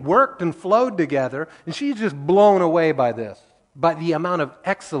everything worked and flowed together. And she's just blown away by this, by the amount of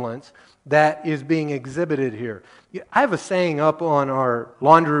excellence that is being exhibited here. I have a saying up on our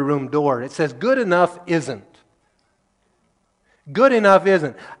laundry room door. It says, good enough isn't. Good enough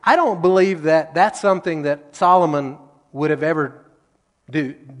isn't. I don't believe that that's something that Solomon would have ever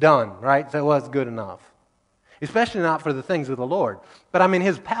done, right? That was good enough. Especially not for the things of the Lord. But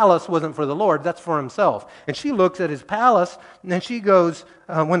his palace wasn't for the Lord, that's for himself. And she looks at his palace, and then she goes,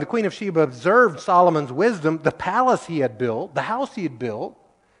 when the Queen of Sheba observed Solomon's wisdom, the palace he had built, the house he had built,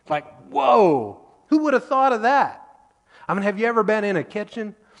 like, whoa, who would have thought of that? Have you ever been in a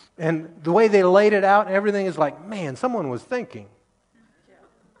kitchen, and the way they laid it out, everything is like, man, someone was thinking.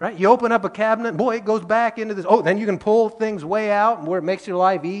 Right? You open up a cabinet, boy, it goes back into this. Oh, then you can pull things way out where it makes your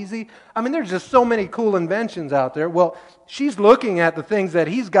life easy. There's just so many cool inventions out there. Well, she's looking at the things that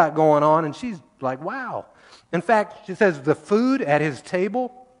he's got going on, and she's like, wow. In fact, she says the food at his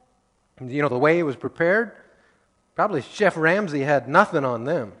table, the way it was prepared, probably Chef Ramsay had nothing on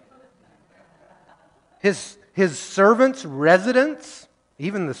them. His servants' residence,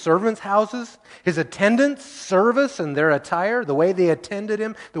 even the servants' houses, his attendants' service and their attire, the way they attended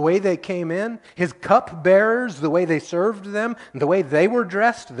him, the way they came in, his cupbearers, the way they served them, and the way they were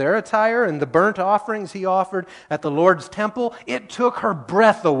dressed, their attire, and the burnt offerings he offered at the Lord's temple, it took her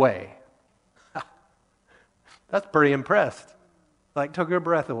breath away. That's pretty impressed. Took her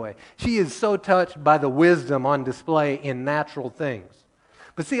breath away. She is so touched by the wisdom on display in natural things.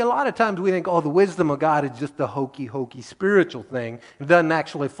 But see, a lot of times we think, the wisdom of God is just a hokey spiritual thing. It doesn't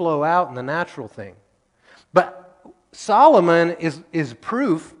actually flow out in the natural thing. But Solomon is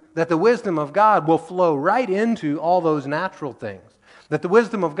proof that the wisdom of God will flow right into all those natural things. That the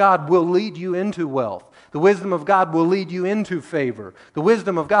wisdom of God will lead you into wealth. The wisdom of God will lead you into favor. The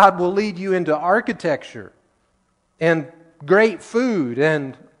wisdom of God will lead you into architecture and great food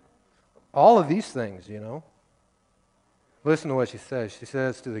and all of these things, Listen to what she says. She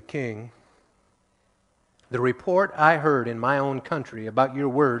says to the king, the report I heard in my own country about your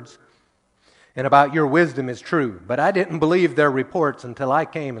words and about your wisdom is true, but I didn't believe their reports until I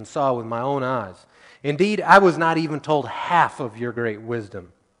came and saw with my own eyes. Indeed, I was not even told half of your great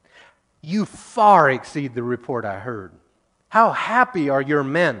wisdom. You far exceed the report I heard. How happy are your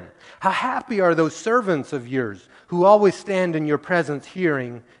men? How happy are those servants of yours who always stand in your presence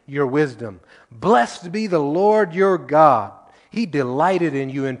hearing your wisdom? Blessed be the Lord your God. He delighted in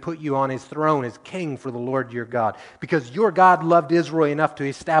you and put you on his throne as king for the Lord your God. Because your God loved Israel enough to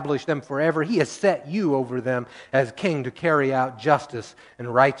establish them forever, he has set you over them as king to carry out justice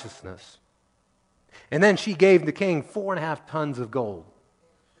and righteousness. And then she gave the king 4.5 tons of gold.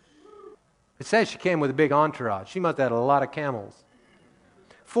 It says she came with a big entourage. She must have had a lot of camels.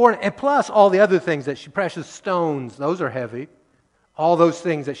 And plus all the other things that precious stones, those are heavy. All those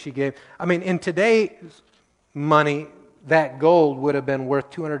things that she gave. In today's money, that gold would have been worth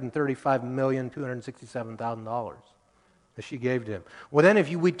 $235,267,000 that she gave to him. Well, then if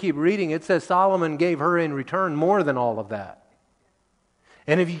we'd keep reading, it says Solomon gave her in return more than all of that.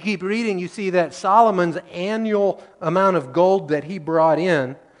 And if you keep reading, you see that Solomon's annual amount of gold that he brought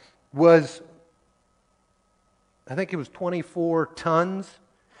in was, I think it was 24 tons.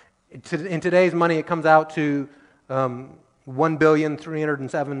 In today's money, it comes out to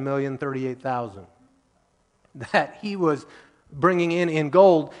 1,307,038,000 that he was bringing in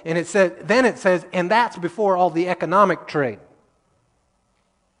gold. And it says, and that's before all the economic trade.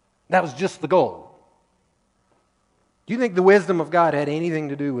 That was just the gold. Do you think the wisdom of God had anything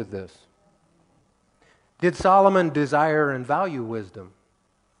to do with this? Did Solomon desire and value wisdom?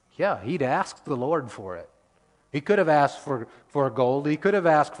 Yeah, he'd asked the Lord for it. He could have asked for gold. He could have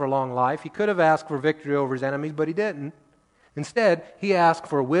asked for long life. He could have asked for victory over his enemies, but he didn't. Instead, he asked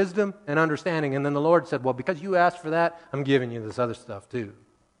for wisdom and understanding. And then the Lord said, well, because you asked for that, I'm giving you this other stuff too.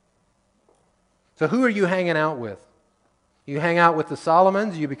 So who are you hanging out with? You hang out with the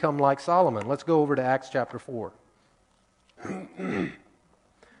Solomons, you become like Solomon. Let's go over to Acts chapter 4.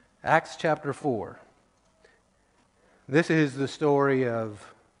 Acts chapter 4. This is the story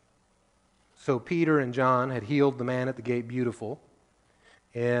of, so Peter and John had healed the man at the gate Beautiful.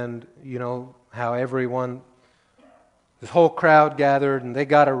 And you know how everyone, this whole crowd gathered and they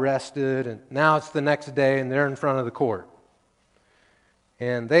got arrested. And now it's the next day and they're in front of the court.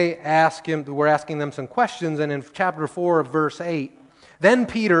 And they we're asking them some questions. And in chapter 4 of verse 8, then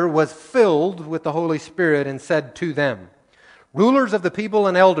Peter was filled with the Holy Spirit and said to them, rulers of the people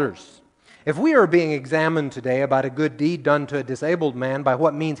and elders, if we are being examined today about a good deed done to a disabled man by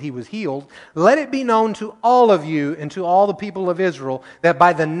what means he was healed, let it be known to all of you and to all the people of Israel that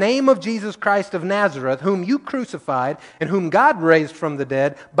by the name of Jesus Christ of Nazareth, whom you crucified and whom God raised from the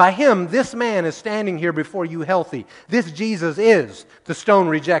dead, by him this man is standing here before you healthy. This Jesus is the stone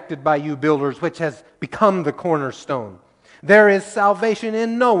rejected by you builders, which has become the cornerstone. There is salvation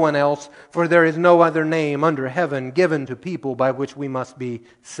in no one else, for there is no other name under heaven given to people by which we must be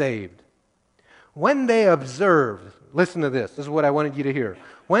saved. When they observed, listen to this is what I wanted you to hear.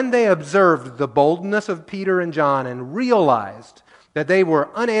 When they observed the boldness of Peter and John and realized that they were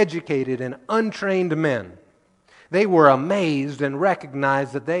uneducated and untrained men, they were amazed and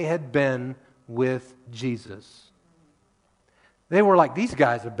recognized that they had been with Jesus. They were like, these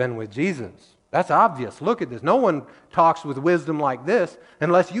guys have been with Jesus. That's obvious. Look at this. No one talks with wisdom like this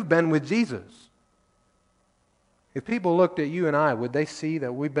unless you've been with Jesus. If people looked at you and I, would they see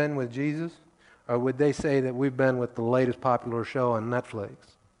that we've been with Jesus? Or would they say that we've been with the latest popular show on Netflix?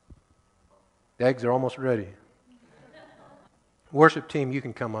 The eggs are almost ready. Worship team, you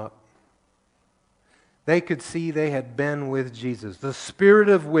can come up. They could see they had been with Jesus. The Spirit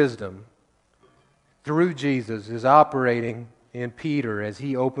of wisdom through Jesus is operating in Peter as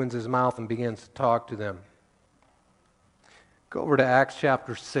he opens his mouth and begins to talk to them. Go over to Acts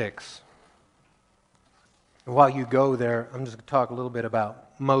chapter 6. And while you go there, I'm just going to talk a little bit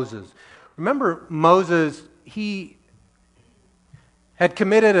about Moses. Remember Moses, he had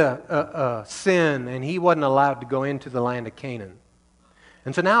committed a sin and he wasn't allowed to go into the land of Canaan.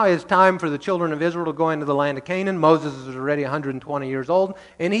 And so now it's time for the children of Israel to go into the land of Canaan. Moses is already 120 years old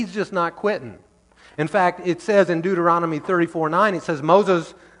and he's just not quitting. In fact, it says in Deuteronomy 34:9, it says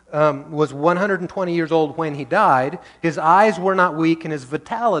Moses was 120 years old when he died. His eyes were not weak and his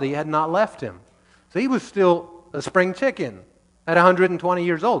vitality had not left him. So he was still a spring chicken at 120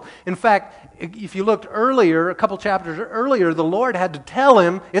 years old. In fact, if you looked earlier, a couple chapters earlier, the Lord had to tell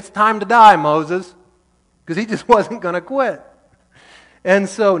him, it's time to die, Moses, because he just wasn't going to quit. And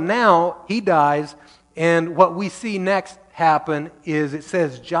so now he dies, and what we see next happen is it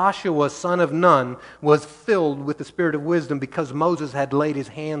says Joshua, son of Nun, was filled with the spirit of wisdom because Moses had laid his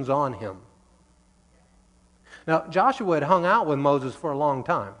hands on him. Now, Joshua had hung out with Moses for a long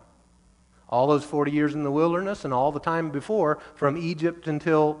time. All those 40 years in the wilderness and all the time before, from Egypt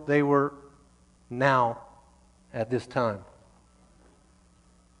until they were now at this time.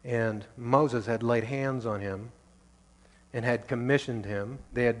 And Moses had laid hands on him and had commissioned him.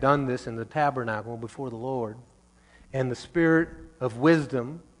 They had done this in the tabernacle before the Lord. And the spirit of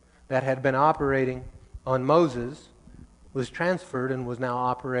wisdom that had been operating on Moses was transferred and was now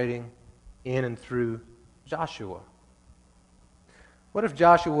operating in and through Joshua. What if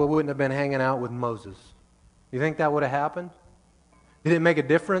Joshua wouldn't have been hanging out with Moses? Do you think that would have happened? Did it make a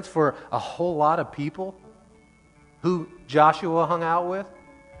difference for a whole lot of people who Joshua hung out with?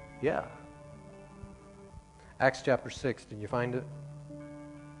 Yeah. Acts chapter 6, did you find it?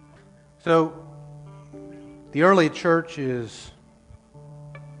 So, the early church is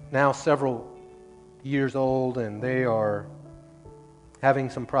now several years old and they are having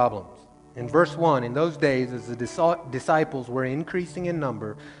some problems. In verse 1, in those days, as the disciples were increasing in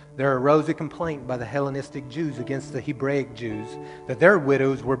number, there arose a complaint by the Hellenistic Jews against the Hebraic Jews that their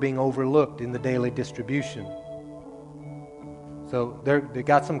widows were being overlooked in the daily distribution. So they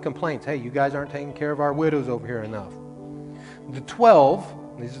got some complaints. Hey, you guys aren't taking care of our widows over here enough. The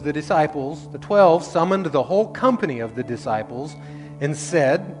 12, these are the disciples, the 12 summoned the whole company of the disciples and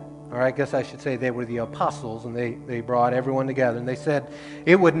said, or I guess I should say they were the apostles, and they brought everyone together, and they said,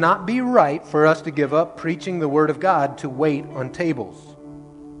 "It would not be right for us to give up preaching the word of God to wait on tables.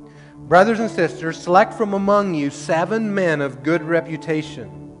 Brothers and sisters, select from among you 7 men of good reputation,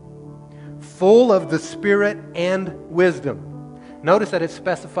 full of the Spirit and wisdom." Notice that it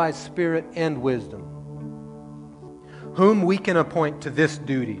specifies Spirit and wisdom. "Whom we can appoint to this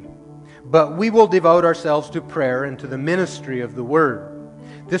duty. But we will devote ourselves to prayer and to the ministry of the word."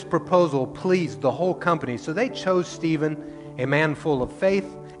 This proposal pleased the whole company, so they chose Stephen, a man full of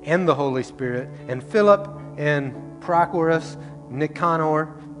faith and the Holy Spirit, and Philip and Prochorus, Nicanor,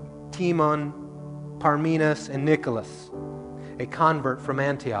 Timon, Parmenas, and Nicholas, a convert from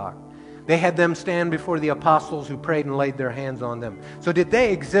Antioch. They had them stand before the apostles who prayed and laid their hands on them. So did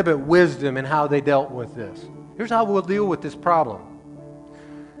they exhibit wisdom in how they dealt with this? Here's how we'll deal with this problem.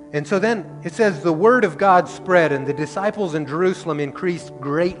 And so then it says, the word of God spread, and the disciples in Jerusalem increased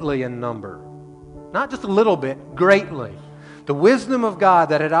greatly in number. Not just a little bit, greatly. The wisdom of God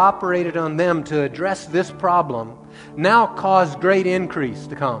that had operated on them to address this problem now caused great increase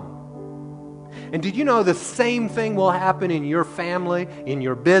to come. And did you know the same thing will happen in your family, in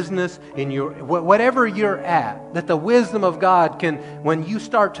your business, in your whatever you're at? That the wisdom of God can, when you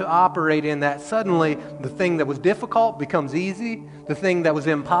start to operate in that, suddenly the thing that was difficult becomes easy, the thing that was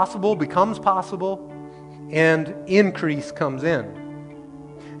impossible becomes possible, and increase comes in.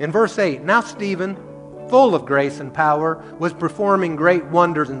 In verse 8, "Now Stephen, full of grace and power, was performing great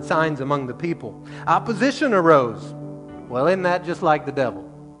wonders and signs among the people. Opposition arose." Well, isn't that just like the devil?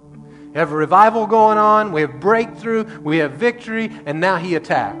 We have a revival going on, we have breakthrough, we have victory, and now he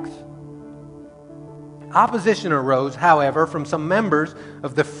attacks. Opposition arose, however, from some members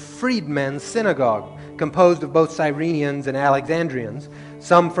of the freedmen's synagogue, composed of both Cyrenians and Alexandrians,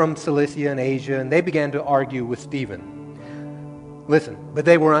 some from Cilicia and Asia, and they began to argue with Stephen. Listen, but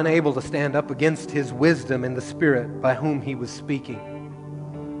they were unable to stand up against his wisdom and the Spirit by whom he was speaking.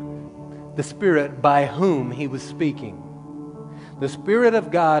 The Spirit by whom he was speaking. The Spirit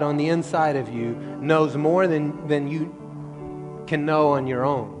of God on the inside of you knows more than you can know on your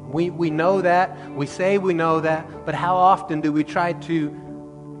own. We know that, we say we know that, but how often do we try to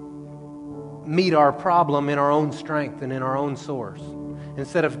meet our problem in our own strength and in our own source?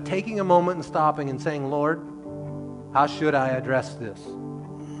 Instead of taking a moment and stopping and saying, "Lord, how should I address this?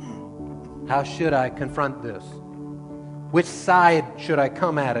 How should I confront this? Which side should I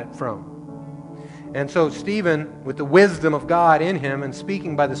come at it from?" And so Stephen, with the wisdom of God in him and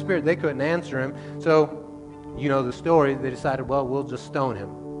speaking by the Spirit, they couldn't answer him. So, you know the story. They decided, well, we'll just stone him.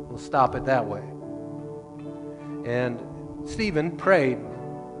 We'll stop it that way. And Stephen prayed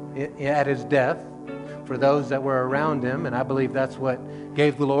at his death for those that were around him, and I believe that's what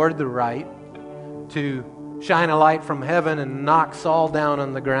gave the Lord the right to shine a light from heaven and knock Saul down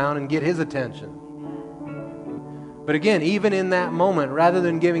on the ground and get his attention. But again, even in that moment, rather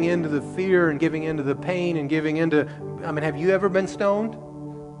than giving into the fear and giving into the pain and giving into, have you ever been stoned?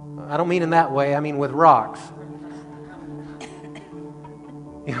 I don't mean in that way, I mean with rocks.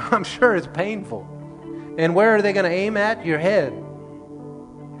 I'm sure it's painful. And where are they going to aim at? Your head.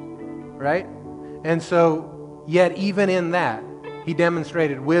 Right? And so, yet even in that, he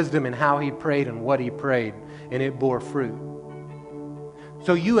demonstrated wisdom in how he prayed and what he prayed, and it bore fruit.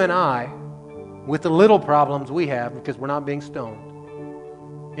 So you and I, with the little problems we have, because we're not being stoned,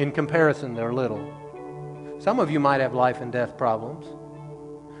 in comparison, they're little. Some of you might have life and death problems,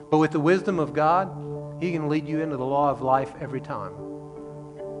 but with the wisdom of God, he can lead you into the law of life every time.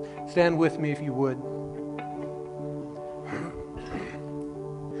 Stand with me if you would.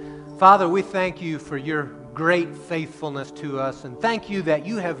 Father, we thank you for your great faithfulness to us, and thank you that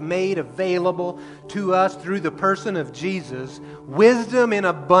you have made available to us through the person of Jesus wisdom in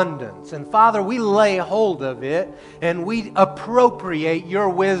abundance. And Father, we lay hold of it and we appropriate your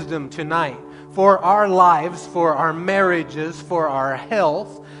wisdom tonight for our lives, for our marriages, for our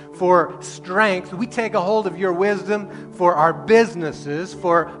health, for strength. We take a hold of your wisdom for our businesses,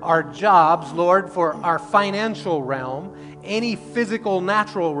 for our jobs, Lord, for our financial realm, any physical,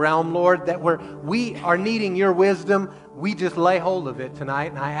 natural realm, Lord, that we are needing your wisdom. We just lay hold of it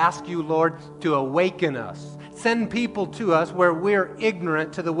tonight. And I ask you, Lord, to awaken us. Send people to us where we're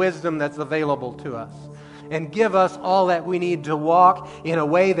ignorant to the wisdom that's available to us. And give us all that we need to walk in a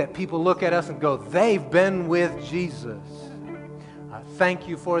way that people look at us and go, they've been with Jesus. I thank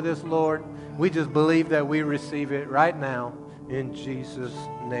you for this, Lord. We just believe that we receive it right now in Jesus'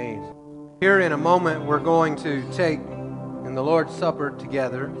 name. Here in a moment, we're going to take in the Lord's Supper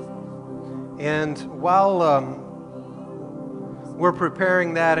together. And while we're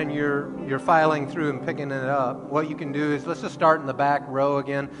preparing that and you're filing through and picking it up, what you can do is, let's just start in the back row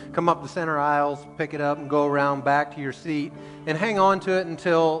again. Come up the center aisles, pick it up, and go around back to your seat. And hang on to it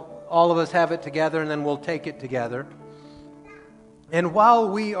until all of us have it together, and then we'll take it together. And while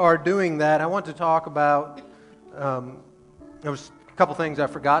we are doing that, I want to talk about, there was a couple things I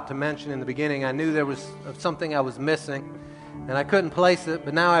forgot to mention in the beginning. I knew there was something I was missing, and I couldn't place it,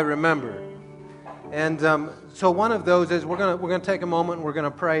 but now I remember. And so one of those is we're going to take a moment and we're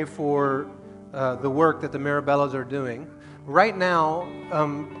going to pray for the work that the Mirabellas are doing. Right now,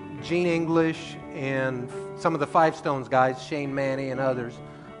 Gene English and some of the Five Stones guys, Shane Manny and others,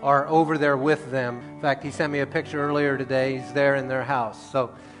 are over there with them. In fact, he sent me a picture earlier today. He's there in their house.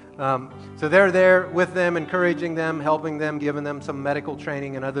 So they're there with them, encouraging them, helping them, giving them some medical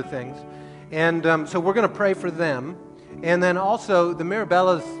training and other things. And so we're going to pray for them. And then also, the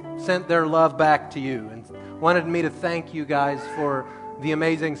Mirabellas sent their love back to you and wanted me to thank you guys for the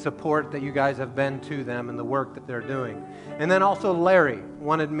amazing support that you guys have been to them and the work that they're doing. And then also Larry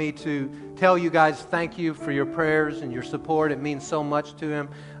wanted me to tell you guys thank you for your prayers and your support. It means so much to him.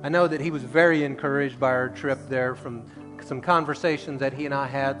 I know that he was very encouraged by our trip there from some conversations that he and I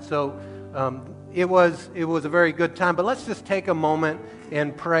had. So it was a very good time. But let's just take a moment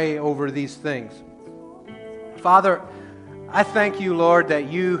and pray over these things. Father, I thank you, Lord,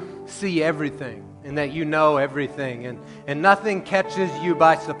 that you see everything and that you know everything and nothing catches you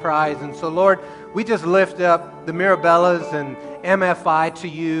by surprise. And so, Lord, we just lift up the Mirabellas and MFI to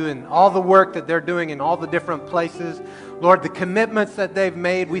you and all the work that they're doing in all the different places. Lord, the commitments that they've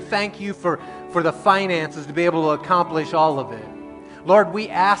made, we thank you for the finances to be able to accomplish all of it. Lord, we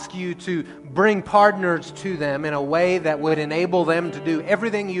ask you to bring partners to them in a way that would enable them to do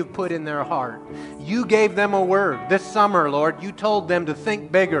everything you've put in their heart. You gave them a word this summer, Lord. You told them to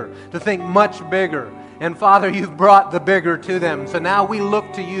think bigger, to think much bigger. And Father, you've brought the bigger to them. So now we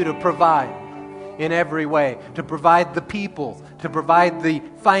look to you to provide in every way, to provide the people, to provide the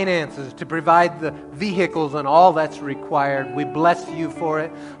finances, to provide the vehicles and all that's required. We bless you for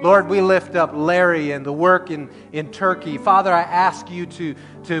it. Lord, we lift up Larry and the work in Turkey. Father, I ask you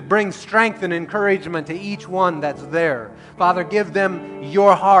to bring strength and encouragement to each one that's there. Father, give them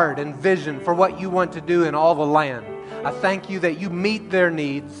your heart and vision for what you want to do in all the land. I thank you that you meet their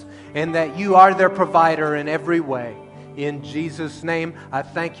needs and that you are their provider in every way. In Jesus' name, I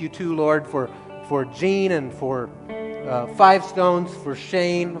thank you too, Lord, for Gene and for Five Stones, for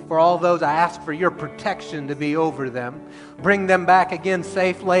Shane, for all those. I ask for your protection to be over them. Bring them back again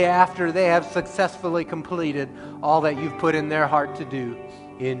safely after they have successfully completed all that you've put in their heart to do.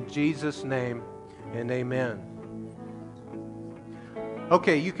 In Jesus' name, and amen.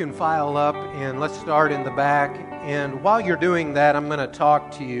 Okay, you can file up and let's start in the back. And while you're doing that, I'm going to talk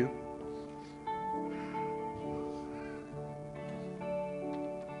to you.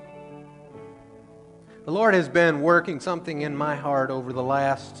 The Lord has been working something in my heart over the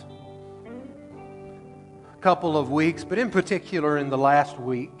last couple of weeks, but in particular in the last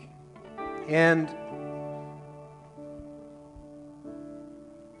week. And,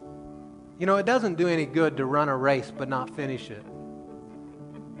 you know, it doesn't do any good to run a race but not finish it.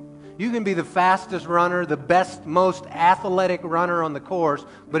 You can be the fastest runner, the best, most athletic runner on the course,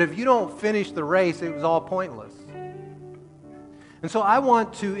 but if you don't finish the race, it was all pointless. And so I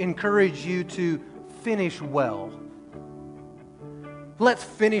want to encourage you to finish well. Let's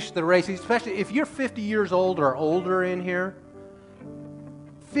finish the race, especially if you're 50 years old or older in here.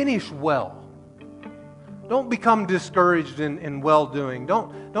 Finish well. Don't become discouraged in well-doing.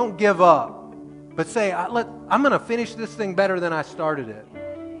 Don't give up. But say, I'm going to finish this thing better than I started it.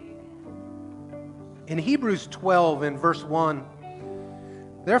 In Hebrews 12, in verse 1,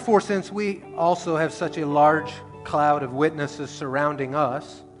 therefore, since we also have such a large cloud of witnesses surrounding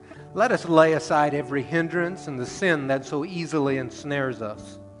us, let us lay aside every hindrance and the sin that so easily ensnares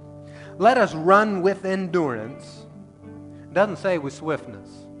us. Let us run with endurance. It doesn't say with swiftness.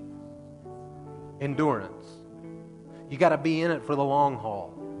 Endurance. You got to be in it for the long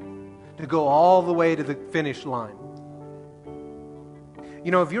haul, to go all the way to the finish line.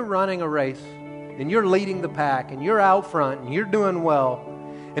 You know, if you're running a race and you're leading the pack and you're out front and you're doing well,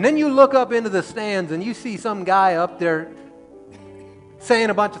 and then you look up into the stands and you see some guy up there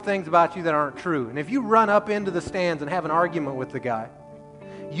saying a bunch of things about you that aren't true. And if you run up into the stands and have an argument with the guy,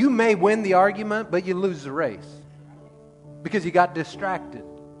 you may win the argument, but you lose the race because you got distracted.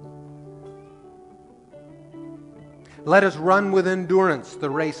 Let us run with endurance the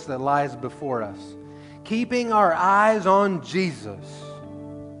race that lies before us, keeping our eyes on Jesus.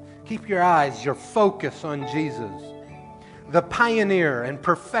 Keep your eyes, your focus on Jesus, the pioneer and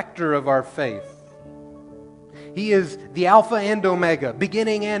perfecter of our faith. He is the Alpha and Omega,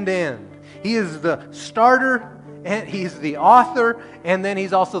 beginning and end. He is the starter, and He's the author, and then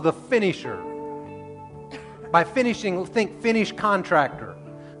He's also the finisher. By finishing, think finish contractor.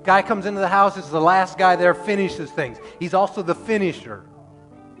 Guy comes into the house, is the last guy there, finishes things. He's also the finisher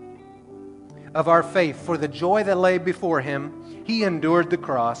of our faith. For the joy that lay before Him, He endured the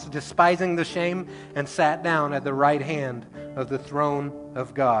cross, despising the shame, and sat down at the right hand of the throne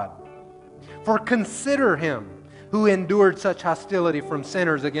of God. For consider Him who endured such hostility from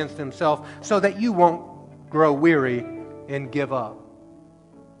sinners against Himself, so that you won't grow weary and give up.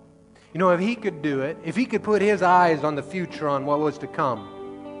 You know, if He could do it, if He could put His eyes on the future, on what was to come,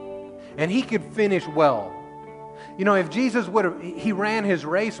 and He could finish well. You know, if Jesus would have, He ran His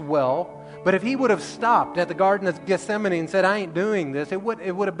race well, but if He would have stopped at the Garden of Gethsemane and said, I ain't doing this, it would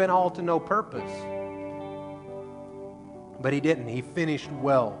have been all to no purpose. But He didn't. He finished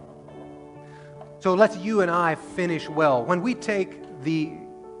well. So let's you and I finish well. When we take the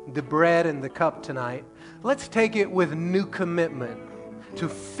bread and the cup tonight, let's take it with new commitment to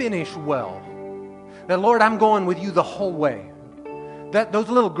finish well. That, Lord, I'm going with You the whole way. That those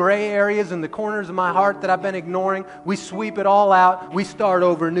little gray areas in the corners of my heart that I've been ignoring, we sweep it all out. We start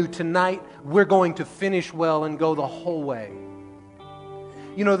over new. Tonight, we're going to finish well and go the whole way.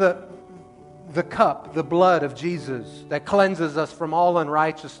 You know, the cup, the blood of Jesus that cleanses us from all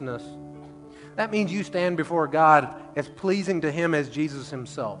unrighteousness, that means you stand before God as pleasing to Him as Jesus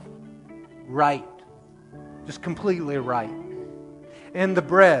Himself. Right. Just completely right. And the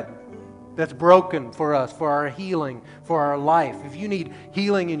bread that's broken for us, for our healing, for our life. If you need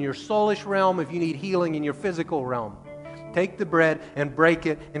healing in your soulish realm, if you need healing in your physical realm, take the bread and break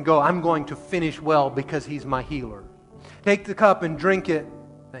it and go, I'm going to finish well because He's my healer. Take the cup and drink it.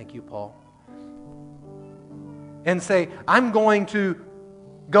 Thank you, Paul. And say, I'm going to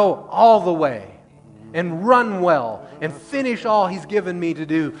go all the way and run well and finish all He's given me to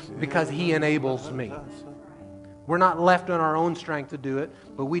do because He enables me. We're not left on our own strength to do it,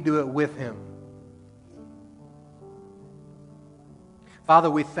 but we do it with Him. Father,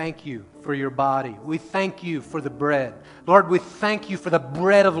 we thank You for Your body. We thank You for the bread. Lord, we thank You for the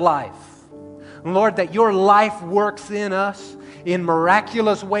bread of life. And Lord, that Your life works in us in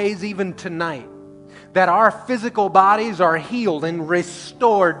miraculous ways even tonight. That our physical bodies are healed and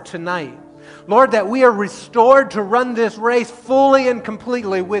restored tonight. Lord, that we are restored to run this race fully and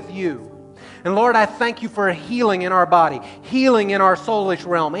completely with You. And Lord, I thank You for healing in our body, healing in our soulish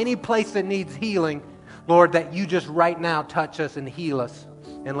realm, any place that needs healing, Lord, that You just right now touch us and heal us.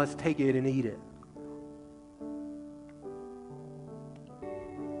 And let's take it and eat it.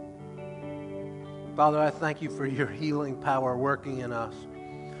 Father, I thank You for Your healing power working in us.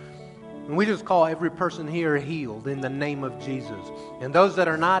 And we just call every person here healed in the name of Jesus. And those that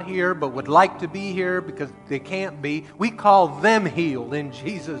are not here but would like to be here because they can't be, we call them healed in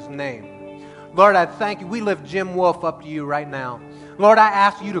Jesus' name. Lord, I thank You. We lift Jim Wolf up to You right now. Lord, I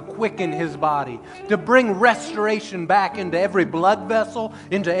ask You to quicken his body, to bring restoration back into every blood vessel,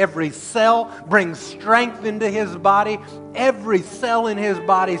 into every cell, bring strength into his body. Every cell in his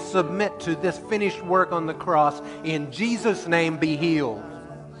body submit to this finished work on the cross. In Jesus' name, be healed.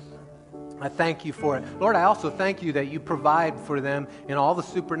 I thank You for it. Lord, I also thank You that You provide for them in all the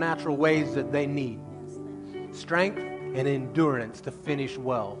supernatural ways that they need. Strength and endurance to finish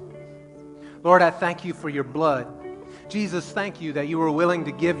well. Lord, I thank You for Your blood. Jesus, thank You that You were willing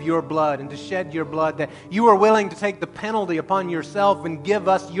to give Your blood and to shed Your blood, that You were willing to take the penalty upon Yourself and give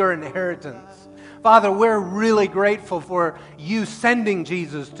us Your inheritance. Father, we're really grateful for You sending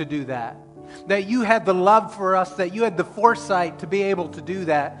Jesus to do that. That You had the love for us, that You had the foresight to be able to do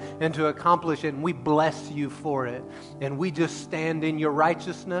that and to accomplish it, and we bless You for it. And we just stand in Your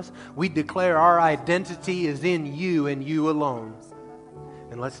righteousness. We declare our identity is in You and You alone.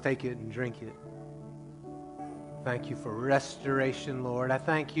 And let's take it and drink it. Thank You for restoration, Lord. I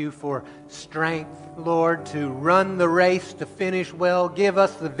thank You for strength, Lord, to run the race, to finish well. Give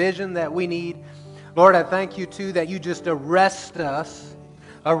us the vision that we need. Lord, I thank You, too, that You just arrest us.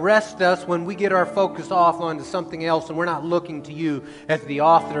 Arrest us when we get our focus off onto something else and we're not looking to You as the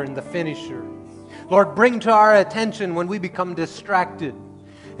author and the finisher. Lord, bring to our attention when we become distracted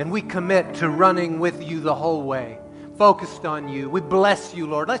and we commit to running with You the whole way. Focused on You. We bless You,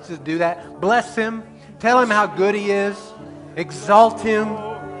 Lord. Let's just do that. Bless Him. Tell Him how good He is. Exalt Him.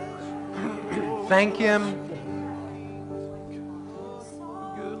 Thank Him.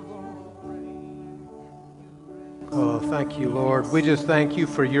 Oh, thank You, Lord. We just thank You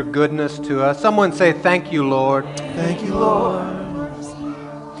for Your goodness to us. Someone say, thank You, Lord. Thank You, Lord.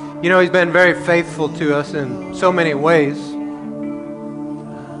 You know, He's been very faithful to us in so many ways.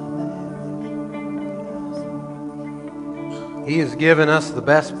 He has given us the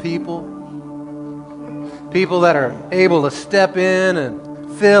best people, people that are able to step in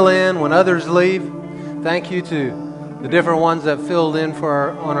and fill in when others leave. Thank you to the different ones that filled in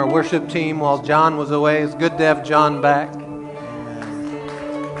on our worship team while John was away. It's good to have John back.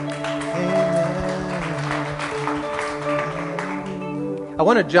 I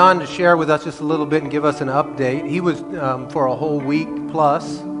wanted John to share with us just a little bit and give us an update. He was for a whole week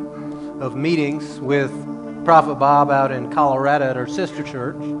plus of meetings with Prophet Bob out in Colorado at our sister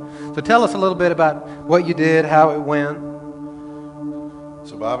church. So tell us a little bit about what you did, how it went.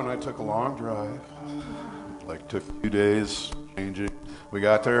 So Bob and I took a long drive, took a few days changing. We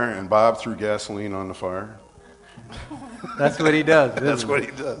got there and Bob threw gasoline on the fire. That's what he does. That's what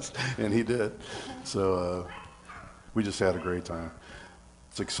he does, and he did. So we just had a great time.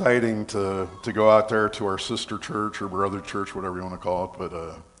 It's exciting to go out there to our sister church or brother church, whatever you want to call it, but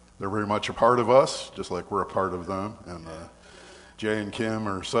they're very much a part of us, just like we're a part of them. And Jay and Kim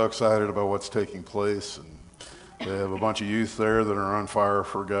are so excited about what's taking place, and they have a bunch of youth there that are on fire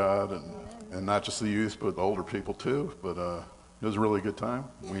for God, and not just the youth, but the older people too. But it was a really good time.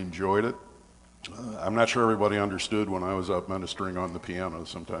 We enjoyed it. I'm not sure everybody understood when I was up ministering on the piano.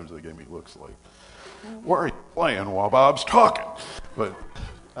 Sometimes they gave me looks like, "Why are you playing while Bob's talking?" But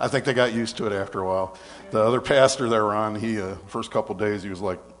I think they got used to it after a while. The other pastor that were on, he first couple days he was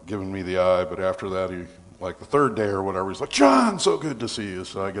like giving me the eye, but after that he, like the third day or whatever, he's like, "John, so good to see you."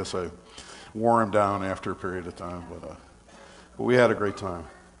 So I guess I wore him down after a period of time, but we had a great time.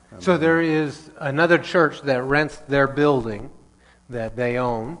 And so there is another church that rents their building that they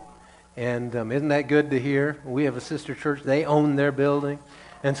own, and isn't that good to hear? We have a sister church, they own their building.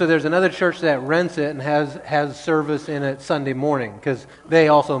 And so there's another church that rents it and has service in it Sunday morning, because they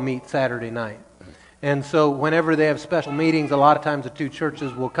also meet Saturday night. And so whenever they have special meetings, a lot of times the two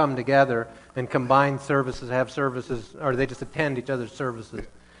churches will come together and combine services, have services, or they just attend each other's services.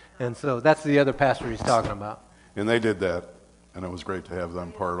 And so that's the other pastor he's talking about. And they did that, and it was great to have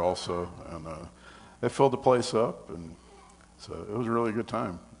them part also. And they filled the place up, and so it was a really good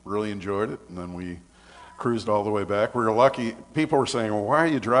time. Really enjoyed it, and then we cruised all the way back. We were lucky. People were saying, "Well, why are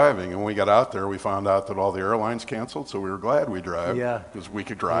you driving?" And when we got out there, we found out that all the airlines canceled, so we were glad we drove, because we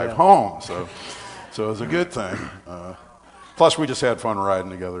could drive home. So it was a good thing. Plus, we just had fun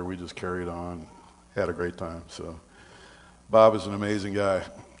riding together. We just carried on, had a great time. So Bob is an amazing guy,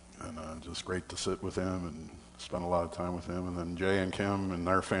 and just great to sit with him and spend a lot of time with him. And then Jay and Kim and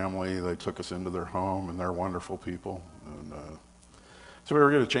their family, they took us into their home, and they're wonderful people. And so we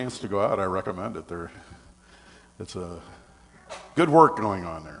ever get a chance to go out, I recommend it. It's a good work going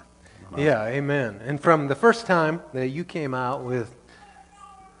on there. Yeah, amen. And from the first time that you came out with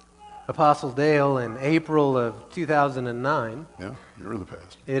Apostle Dale in April of 2009, yeah, you're the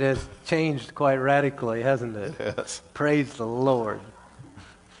pastor. It has changed quite radically, hasn't it? Yes. Praise the Lord.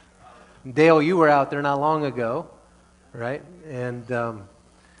 Dale, you were out there not long ago, right? And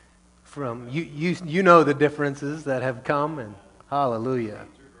from you know the differences that have come, and hallelujah.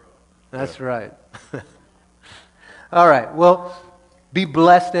 That's right. All right, well, be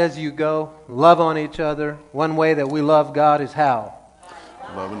blessed as you go. Love on each other. One way that we love God is how?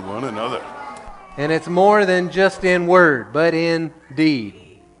 Loving one another. And it's more than just in word, but in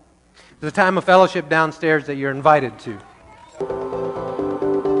deed. There's a time of fellowship downstairs that you're invited to.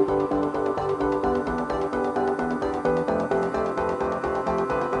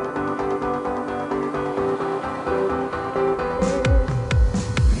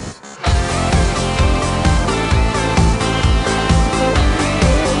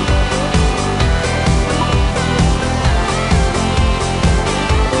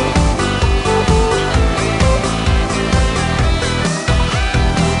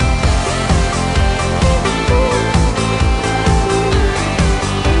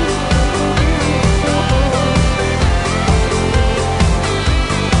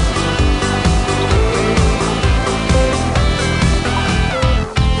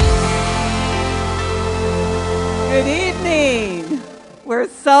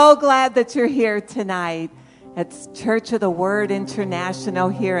 So glad that you're here tonight. It's Church of the Word International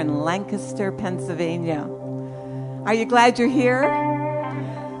here in Lancaster, Pennsylvania. Are you glad you're here?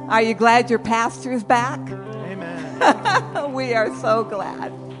 Are you glad your pastor's back? Amen. We are so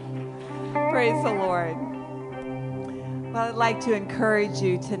glad. Praise the Lord. Well, I'd like to encourage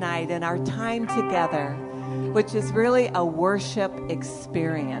you tonight in our time together, which is really a worship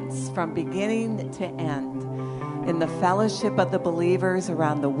experience from beginning to end. In the fellowship of the believers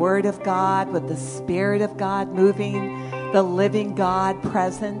around the Word of God, with the Spirit of God moving, the living God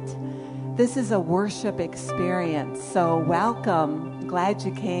present. This is a worship experience, so welcome. Glad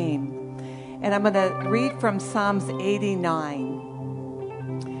you came. And I'm going to read from Psalms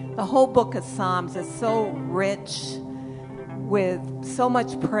 89. The whole book of Psalms is so rich with so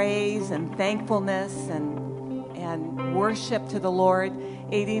much praise and thankfulness and worship to the Lord.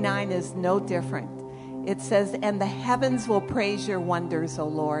 89 is no different. It says, "And the heavens will praise your wonders, O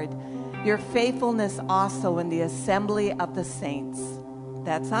Lord, your faithfulness also in the assembly of the saints."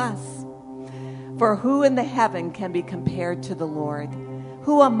 That's us. "For who in the heaven can be compared to the Lord?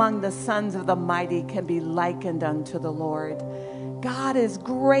 Who among the sons of the mighty can be likened unto the Lord? God is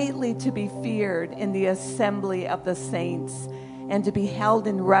greatly to be feared in the assembly of the saints, and to be held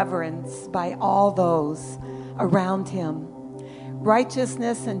in reverence by all those around him.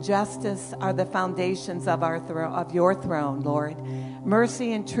 Righteousness and justice are the foundations of your throne, Lord.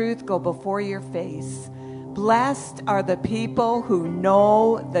 Mercy and truth go before your face. Blessed are the people who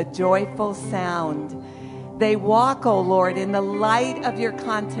know the joyful sound. They walk, O Lord, in the light of your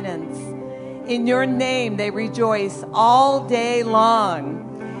countenance. In your name they rejoice all day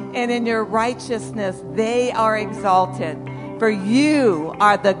long, and in your righteousness they are exalted. For you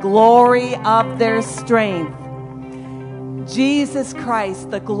are the glory of their strength." Jesus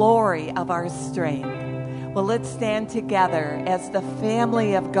Christ, the glory of our strength. Well, let's stand together as the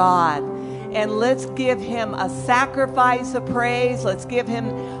family of God, and let's give him a sacrifice of praise. Let's give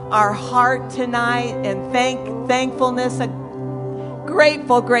him our heart tonight and thankfulness, a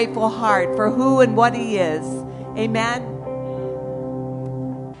grateful heart for who and what he is. Amen.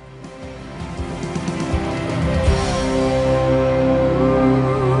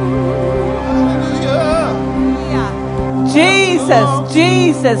 Jesus,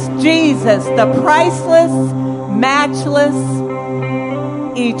 Jesus, Jesus, the priceless, matchless,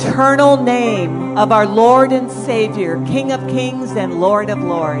 eternal name of our Lord and Savior, King of Kings and Lord of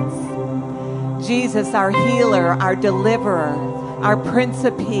Lords. Jesus, our healer, our deliverer, our Prince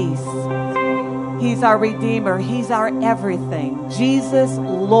of Peace. He's our Redeemer. He's our everything. Jesus,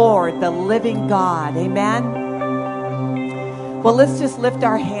 Lord, the living God. Amen. Well, let's just lift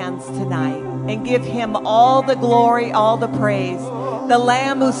our hands tonight and give him all the glory, all the praise. The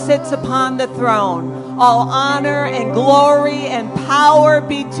Lamb who sits upon the throne. All honor and glory and power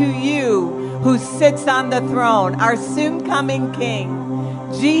be to you who sits on the throne, our soon-coming King.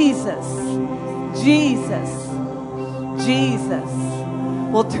 Jesus, Jesus, Jesus.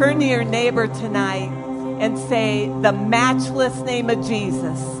 Well, turn to your neighbor tonight and say, the matchless name of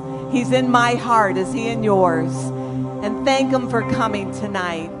Jesus. He's in my heart. Is he in yours? And thank him for coming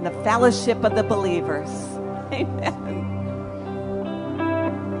tonight in the fellowship of the believers. Amen.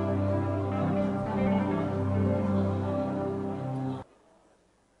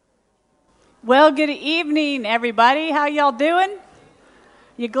 Well, good evening, everybody. How y'all doing?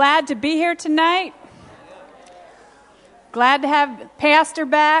 You glad to be here tonight? Glad to have Pastor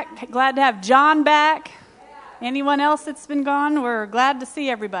back. Glad to have John back. Anyone else that's been gone? We're glad to see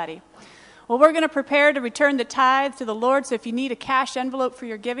everybody. Well, we're going to prepare to return the tithe to the Lord. So if you need a cash envelope for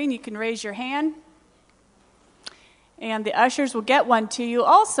your giving, you can raise your hand. And the ushers will get one to you.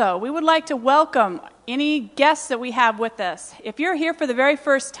 Also, we would like to welcome any guests that we have with us. If you're here for the very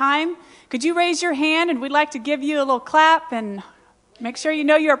first time, could you raise your hand, and we'd like to give you a little clap and make sure you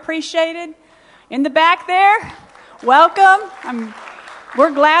know you're appreciated. In the back there, welcome.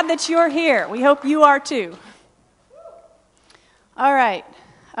 We're glad that you're here. We hope you are too. All right.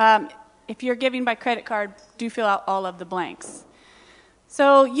 If you're giving by credit card, do fill out all of the blanks.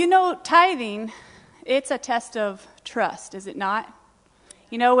 So, tithing, it's a test of trust, is it not?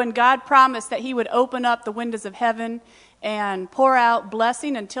 When God promised that he would open up the windows of heaven and pour out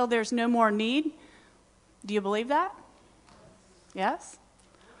blessing until there's no more need, do you believe that? Yes?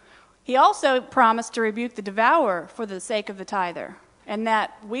 He also promised to rebuke the devourer for the sake of the tither, and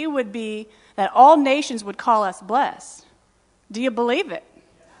that that all nations would call us blessed. Do you believe it?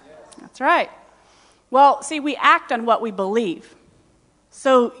 That's right. Well, see, we act on what we believe.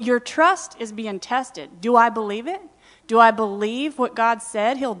 So your trust is being tested. Do I believe it? Do I believe what God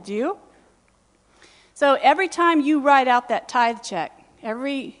said he'll do? So every time you write out that tithe check,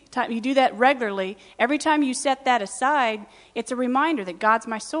 every time you do that regularly, every time you set that aside, it's a reminder that God's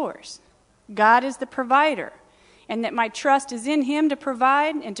my source. God is the provider, and that my trust is in him to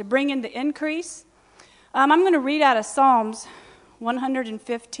provide and to bring in the increase. I'm going to read out of Psalms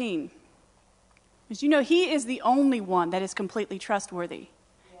 115. Because he is the only one that is completely trustworthy.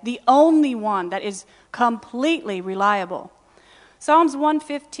 The only one that is completely reliable. Psalms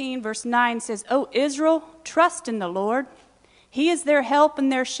 115 verse 9 says, O Israel, trust in the Lord. He is their help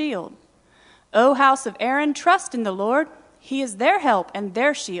and their shield. O house of Aaron, trust in the Lord. He is their help and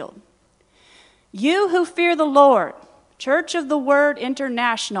their shield. You who fear the Lord, Church of the Word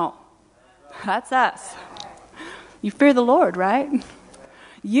International. That's us. You fear the Lord, right?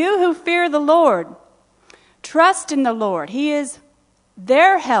 You who fear the Lord, trust in the Lord. He is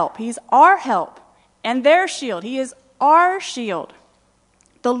their help. He's our help and their shield. He is our shield.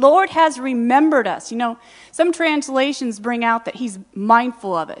 The Lord has remembered us. You know, some translations bring out that he's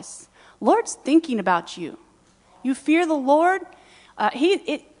mindful of us. Lord's thinking about you. You fear the Lord,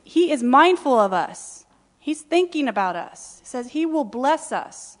 he is mindful of us. He's thinking about us. It says he will bless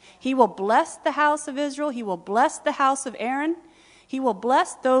us. He will bless the house of Israel. He will bless the house of Aaron. He will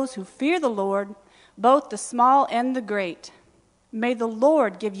bless those who fear the Lord, both the small and the great. May the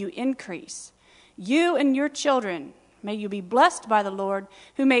Lord give you increase. You and your children, may you be blessed by the Lord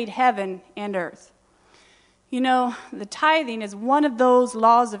who made heaven and earth. You know, the tithing is one of those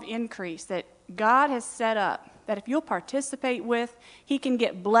laws of increase that God has set up, that if you'll participate with, he can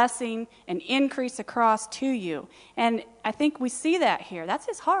get blessing and increase across to you. And I think we see that here. That's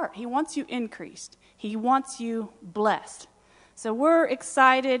his heart. He wants you increased. He wants you blessed. So we're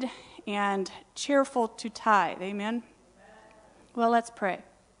excited and cheerful to tithe. Amen? Well, let's pray.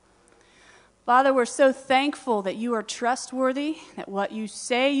 Father, we're so thankful that you are trustworthy, that what you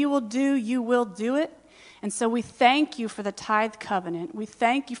say you will do, you will do it. And so we thank you for the tithe covenant. We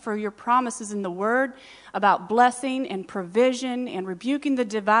thank you for your promises in the word about blessing and provision and rebuking the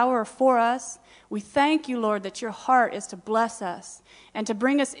devourer for us. We thank you, Lord, that your heart is to bless us and to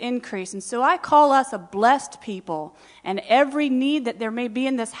bring us increase. And so I call us a blessed people. And every need that there may be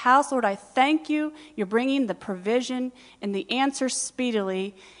in this house, Lord, I thank you. You're bringing the provision and the answer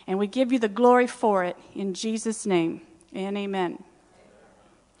speedily. And we give you the glory for it in Jesus' name. And amen.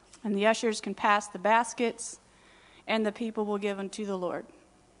 And the ushers can pass the baskets, and the people will give unto the Lord.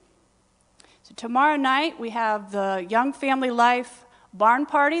 So tomorrow night, we have the Young Family Life barn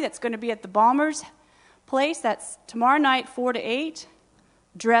party that's going to be at the Balmer's place. That's tomorrow night, 4 to 8.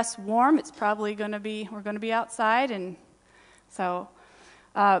 Dress warm. It's probably going to be, we're going to be outside. And so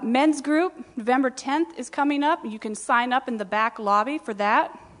men's group, November 10th is coming up. You can sign up in the back lobby for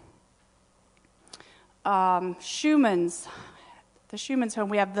that. The Schumann's home.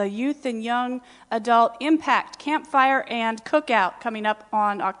 We have the Youth and Young Adult Impact Campfire and Cookout coming up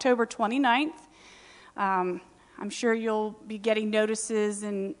on October 29th. I'm sure you'll be getting notices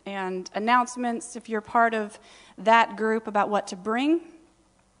and announcements if you're part of that group about what to bring.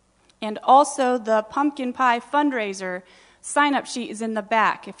 And also the Pumpkin Pie Fundraiser sign-up sheet is in the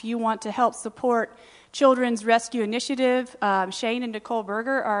back. If you want to help support Children's Rescue Initiative, Shane and Nicole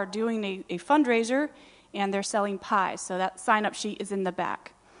Berger are doing a fundraiser, and they're selling pies. So that sign-up sheet is in the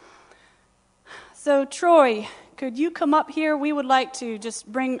back. So Troy, could you come up here? We would like to just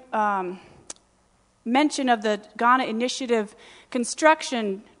bring mention of the Ghana Initiative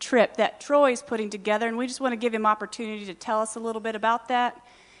construction trip that Troy's putting together, and we just want to give him opportunity to tell us a little bit about that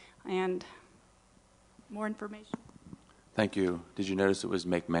and more information. Thank you. Did you notice it was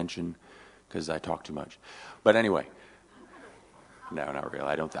make mention? Because I talk too much. But anyway, no, not really.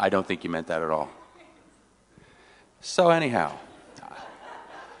 I don't think you meant that at all. So anyhow,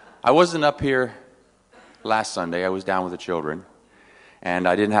 I wasn't up here last Sunday. I was down with the children, and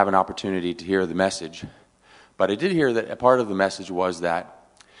I didn't have an opportunity to hear the message. But I did hear that a part of the message was that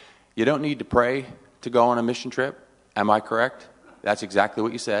you don't need to pray to go on a mission trip. Am I correct? That's exactly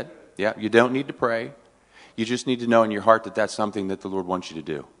what you said. Yeah, you don't need to pray. You just need to know in your heart that that's something that the Lord wants you to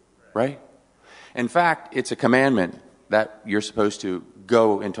do, right? In fact, it's a commandment that you're supposed to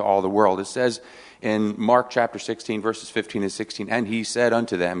go into all the world. It says in Mark chapter 16, verses 15 and 16, and he said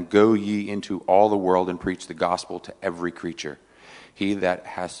unto them, go ye into all the world and preach the gospel to every creature. He that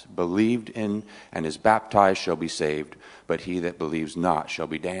has believed in and is baptized shall be saved, but he that believes not shall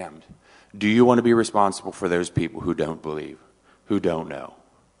be damned. Do you want to be responsible for those people who don't believe, who don't know,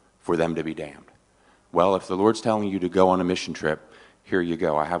 for them to be damned? Well, if the Lord's telling you to go on a mission trip, here you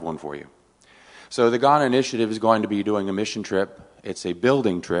go. I have one for you. So the Ghana Initiative is going to be doing a mission trip. It's a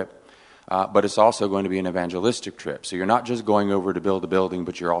building trip, but it's also going to be an evangelistic trip. So you're not just going over to build a building,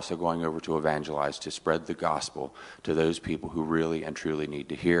 but you're also going over to evangelize, to spread the gospel to those people who really and truly need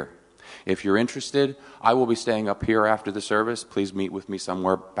to hear. If you're interested, I will be staying up here after the service. Please meet with me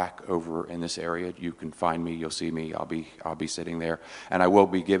somewhere back over in this area. You can find me. You'll see me. I'll be sitting there, and I will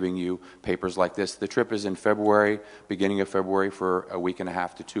be giving you papers like this. The trip is in February, beginning of February, for a week and a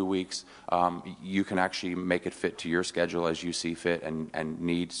half to 2 weeks. You can actually make it fit to your schedule as you see fit and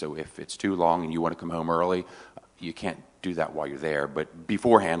need. So if it's too long and you want to come home early, you can't do that while you're there, but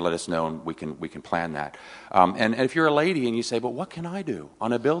beforehand let us know and we can plan that. And if you're a lady and you say, but what can I do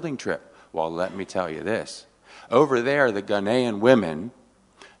on a building trip? Well, let me tell you this. Over there, the Ghanaian women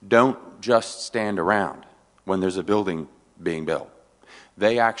don't just stand around when there's a building being built.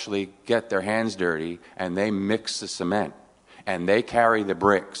 They actually get their hands dirty and they mix the cement and they carry the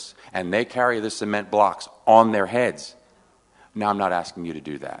bricks and they carry the cement blocks on their heads. Now, I'm not asking you to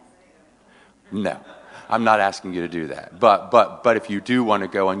do that. No, I'm not asking you to do that. But if you do want to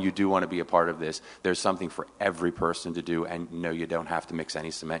go and you do want to be a part of this, there's something for every person to do. And no, you don't have to mix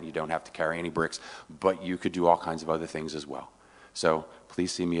any cement. You don't have to carry any bricks. But you could do all kinds of other things as well. So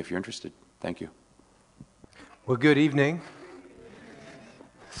please see me if you're interested. Thank you. Well, good evening.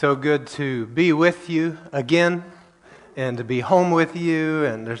 So good to be with you again and to be home with you.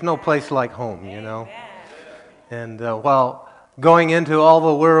 And there's no place like home, you know. And while going into all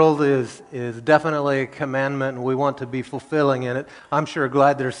the world is definitely a commandment, and we want to be fulfilling in it, I'm sure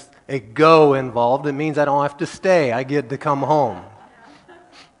glad there's a go involved. It means I don't have to stay. I get to come home.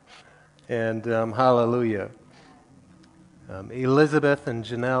 And hallelujah. Elizabeth and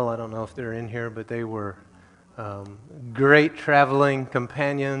Janelle, I don't know if they're in here, but they were great traveling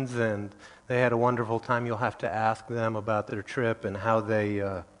companions, and they had a wonderful time. You'll have to ask them about their trip and how they,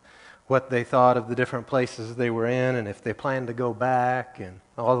 what they thought of the different places they were in, and if they plan to go back, and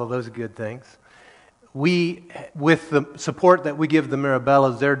all of those good things. We, with the support that we give the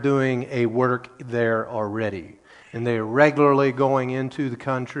Mirabellas, they're doing a work there already. And they're regularly going into the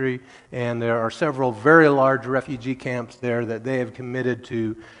country, and there are several very large refugee camps there that they have committed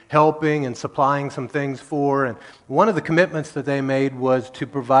to helping and supplying some things for. And one of the commitments that they made was to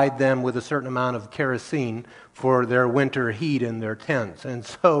provide them with a certain amount of kerosene for their winter heat in their tents. And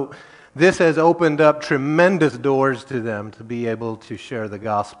so this has opened up tremendous doors to them to be able to share the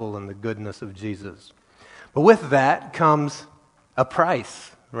gospel and the goodness of Jesus. But with that comes a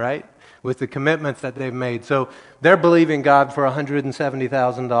price, right? With the commitments that they've made. So they're believing God for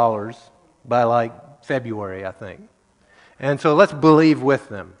 $170,000 by like February, I think. And so let's believe with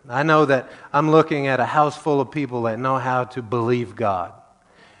them. I know that I'm looking at a house full of people that know how to believe God.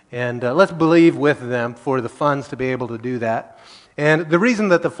 And let's believe with them for the funds to be able to do that. And the reason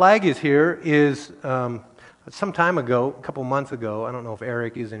that the flag is here is some time ago, a couple months ago, I don't know if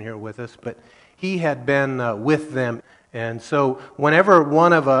Eric is in here with us, but he had been with them. And so whenever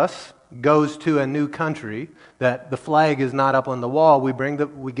one of us goes to a new country that the flag is not up on the wall,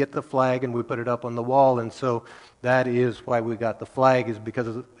 we get the flag and we put it up on the wall. And so that is why we got the flag, is because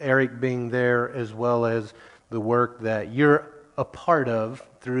of Eric being there, as well as the work that you're a part of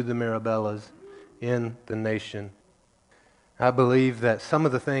through the Mirabellas in the nation. I believe that some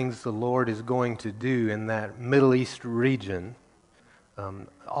of the things the Lord is going to do in that Middle East region,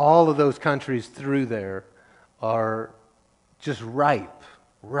 all of those countries through there are just ripe.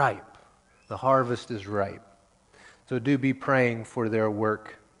 The harvest is ripe. So do be praying for their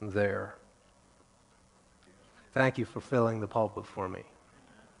work there. Thank you for filling the pulpit for me.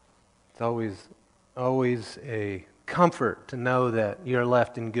 It's always a comfort to know that you're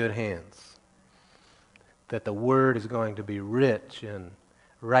left in good hands, that the word is going to be rich and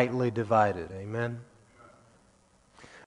rightly divided. Amen.